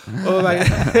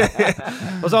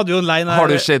 Og så hadde du jo en line her. Har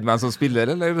du sett meg som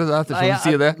spiller, eller ettersom du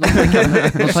sier det? Nå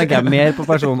tenker jeg mer på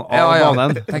personen av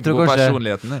banen. Tenk på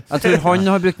personligheten. Jeg tror han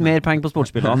har brukt mer penger på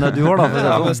sportsspillene enn det du har, da.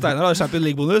 Ja, men Steinar har Champions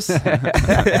League-bonus.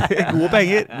 Gode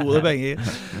penger.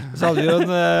 Så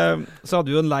hadde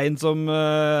vi jo en line som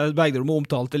Bergdrom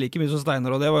omtalte like mye som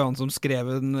Steinar, og det var jo han som skrev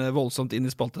en voldsomt inn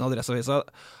i spalten Adresseavisa.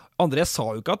 André sa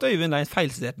jo ikke at Øyvind Lein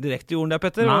feilsiterte direkte i jorden der,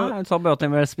 Petter. Nei, han sa bare at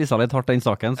de spissa litt hardt den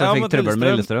saken, så jeg fikk trøbbel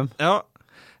med Lillestrøm. Ja,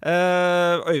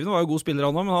 Øyvind var jo god spiller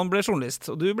han også, men han ble journalist,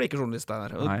 og du ble ikke journalist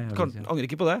der. Angrer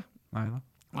ikke på det?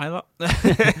 Neida.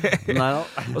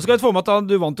 Og så skal jeg få med at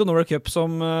du vant jo Norway Cup som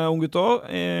ung gutt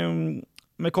også,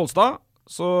 med Kolstad,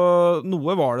 så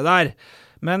noe var det der.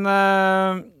 Men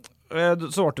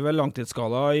så ble du vel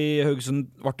langtidsskala i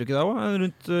Haugesund, ble du ikke det også?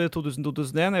 Rundt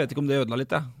 2000-2001, jeg vet ikke om det ødela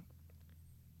litt, jeg.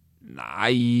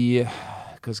 Nei,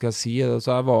 hva skal jeg si? Så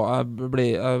jeg var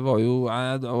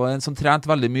en som trente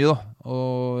veldig mye da,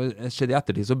 og skjedde i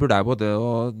ettertid så burde jeg både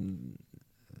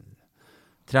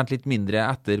trent litt mindre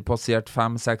etter passert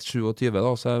 5, 6, 27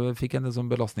 da, så jeg fikk en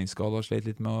sånn belastningsskade og slet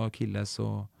litt med Achilles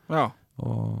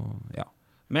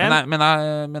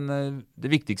Men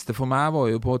det viktigste for meg var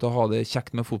jo på å ha det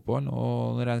kjekt med fotball,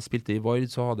 og når jeg spilte i Vard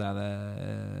så hadde jeg det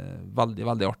veldig,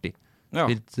 veldig artig.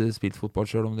 Spilt fotball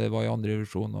selv om det var i andre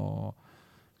divisjon,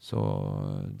 så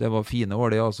det var fine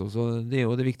år det, altså. Så det er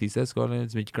jo det viktigste. Jeg skal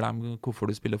liksom ikke glemme hvorfor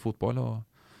du spiller fotball.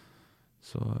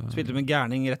 Spilte du med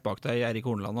Gærning rett bak deg i Erik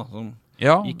Horneland da, som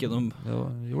gikk gjennom...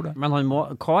 gjorde det. Men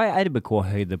hva er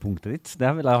RBK-høydepunktet ditt?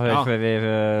 Det vil jeg høre før vi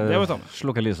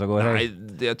slukker lyset og går her. Nei,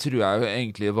 det tror jeg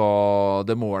egentlig var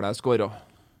det målet jeg skåret.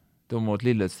 Det var mot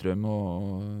Lillestrøm,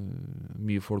 og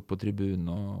mye folk på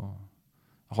tribunen, og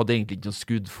jeg hadde egentlig ikke noen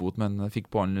skuddfot, men jeg fikk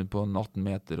ballen på 18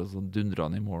 meter, og så dundret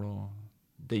han i mål. Og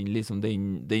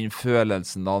den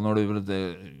følelsen da, når du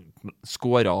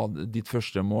skåret ditt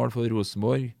første mål for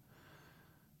Rosenborg,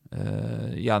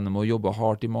 gjennom å jobbe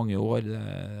hardt i mange år,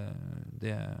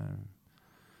 det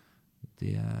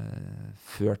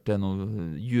førte til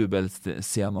noen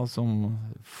jubelscener som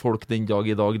folk den dag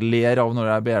i dag ler av når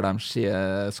jeg ber dem se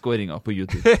skåringer på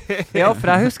YouTube. Ja,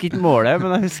 for jeg husker ikke målet,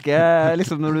 men jeg husker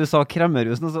liksom når du sa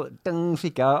Kremmerhusen, så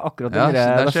fikk jeg akkurat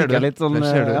der ser du. Litt sånn,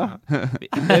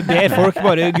 Jeg ber folk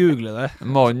bare google det.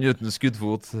 Mannen uten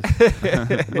skuddfot.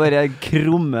 Bare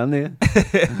krummen i.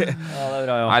 Det er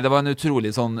bra, Nei, det var en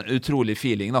utrolig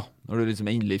feeling da, når du liksom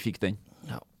endelig fikk den.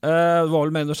 Det var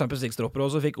vel med noen Champions League-stropper, og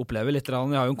så fikk oppleve litt. Jeg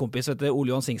har jo en kompis som heter Ole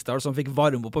Johan Singsdal, som fikk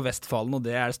varme opp på Vestfallen, og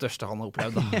det er det største han har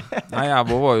opplevd da. Nei, jeg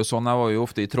var jo sånn, jeg var jo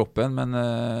ofte i troppen, men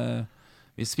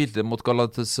vi spilte mot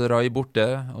Galatasaray borte,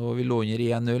 og vi lå under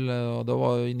 1-0, og det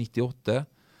var i 98.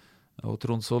 Og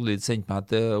Trond Sollid sendte meg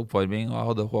til oppvarming, og jeg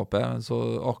hadde håpet. Så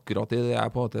akkurat i det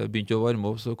jeg på en måte begynte å varme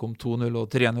opp, så kom 2-0 og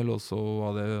 3-0, og så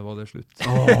var det slutt.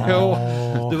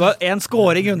 Du var en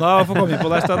scoring unna å få komme inn på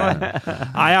der, Steinar.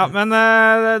 Nei, ja, men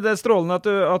det er strålende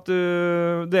at du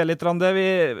deler litt om det.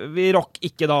 Vi rakk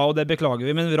ikke da, og det beklager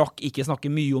vi, men vi rakk ikke snakke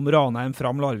mye om Ranheim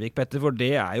fram Larvik, Petter, for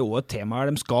det er jo et tema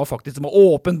her. De skal faktisk ha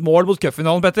åpent mål mot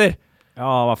cupfinalen, Petter. Ja,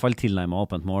 I hvert fall tilnærmet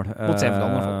åpent mål.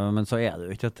 Men så er det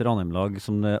jo ikke et Ranheim-lag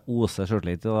som det oser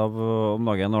selvtillit av om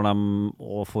dagen, når de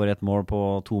får et mål på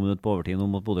 2 minutter på overtid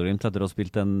mot Bodø/Glimt etter å ha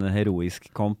spilt en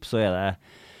heroisk kamp, så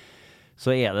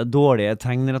er det dårlige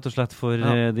tegn rett og slett for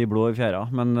de blå I fjæra.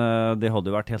 Men det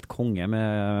hadde jo vært helt konge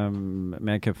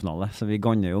med cupfinale, så vi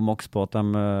ganner jo maks på at de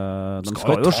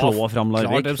skal jo slå fram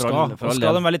Larvik. Klart de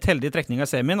skal de være litt heldige I trekning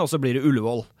av semien, og så blir det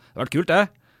Ullevål. Det har vært kult, det.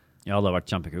 Ja, det har vært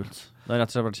kjempekult. Det har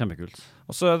rett og slett vært kjempekult.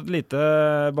 Og så et lite,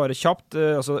 bare kjapt,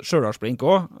 altså Stjørdalsblink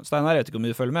også. Steinar, jeg vet ikke om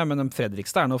du følger med, men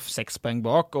Fredrikstad nå 6 poeng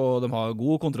bak, og de har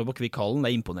god kontroll på Kvikkhallen.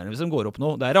 Det imponerende hvis de går opp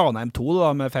nå. Det Ranheim 2 da,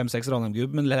 med 5-6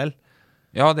 Ranheim-gubb, men lell.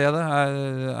 Ja, det det.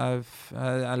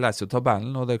 Jeg leser jo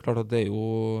tabellen, og det klart at det er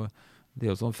jo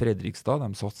sånn Fredrikstad,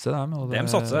 de satser dem. Og de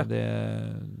satser.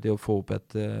 Det å få opp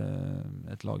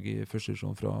et lag I første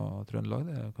divisjon fra Trøndelag,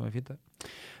 det kan være fint det.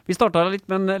 Vi startet litt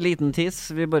med en liten tis.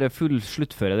 Vi bare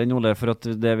sluttfører den, Ole, for at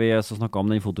det vi så snakket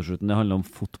om den fotoshooten, det handler om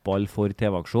fotball for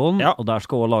TV-aksjon. Ja. Og der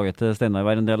skal også laget til Steinar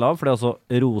være en del av, for det altså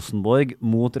Rosenborg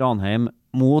mot Ranheim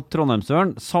mot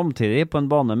Trondheimsøren, samtidig på en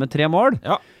bane med 3 mål.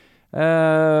 Ja.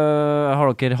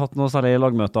 Har dere hatt noe særlig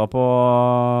lagmøter på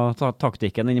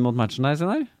taktikken inn mot matchen her,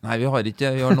 Steinar? Nei, vi har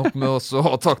ikke. Vi har nok med oss å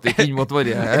ha taktikk inn mot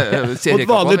våre seriekamper.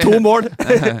 Mot vanlig 2 mål!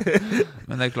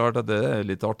 Men det klart at det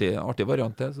litt artig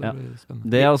variant det, så det blir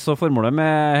spennende. Det altså formålet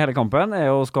med hele kampen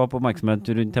å skape oppmerksomhet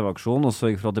rundt TV-aksjonen og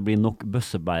sørge for at det blir nok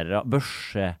bøssebærere,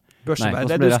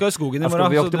 Børsebærere, du skal I skogen I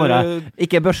morgen.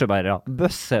 Ikke børsebærere,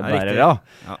 bøssebærere.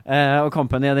 Og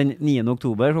kampen den 9.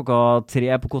 oktober klokka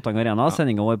 3 på Koteng Arena.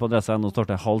 Sendingen vår på adressa nå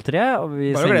starter 2:30, og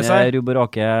vi sender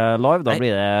Ruborake live. Da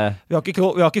blir det... Vi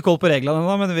har ikke koll på reglene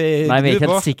ennå, men vi er ikke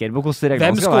helt sikre på hvordan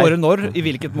reglene skal være. Hvem skårer når, I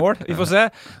hvilket mål? Vi får se.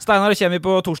 Steinar kommer vi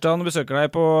på torsdagen og besøker deg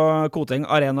på Koteng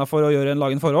Arena for å gjøre en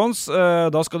lagen forhånds.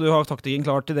 Da skal du ha taktikken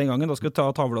klar til den gangen. Da skal du ta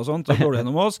tavle og sånt, og gå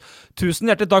gjennom oss.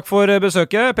 Tusen hjertelig takk for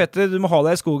besøket. Petter, du må ha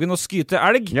deg I skogen og skyte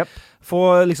elg. Yep. Få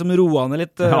liksom roane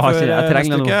litt før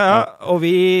neste uke. Ja, og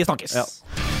vi snakkes. Ja.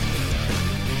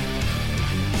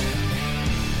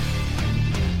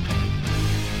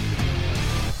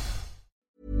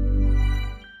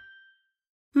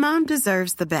 Mom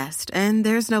deserves the best, and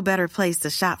there's no better place to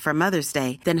shop for Mother's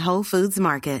Day than Whole Foods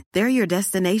Market. They're your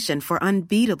destination for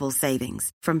unbeatable savings,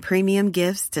 from premium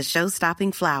gifts to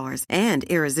show-stopping flowers and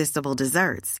irresistible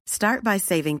desserts. Start by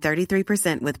saving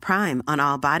 33% with Prime on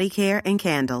all body care and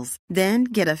candles. Then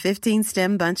get a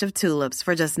 15-stem bunch of tulips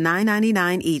for just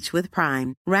 $9.99 each with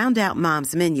Prime. Round out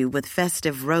Mom's menu with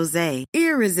festive rosé,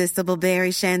 irresistible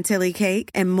berry chantilly cake,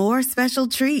 and more special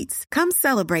treats. Come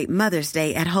celebrate Mother's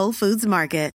Day at Whole Foods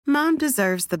Market. Mom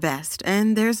deserves the best,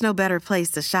 and there's no better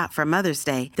place to shop for Mother's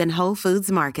Day than Whole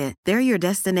Foods Market. They're your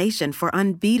destination for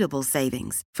unbeatable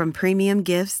savings, from premium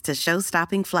gifts to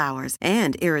show-stopping flowers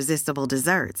and irresistible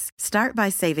desserts. Start by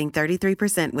saving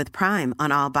 33% with Prime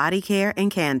on all body care and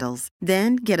candles.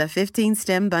 Then get a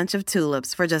 15-stem bunch of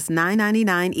tulips for just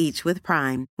 $9.99 each with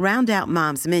Prime. Round out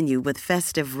Mom's menu with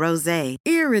festive rosé,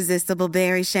 irresistible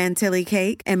berry chantilly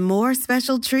cake, and more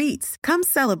special treats. Come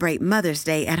celebrate Mother's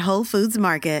Day at Whole Foods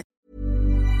Market.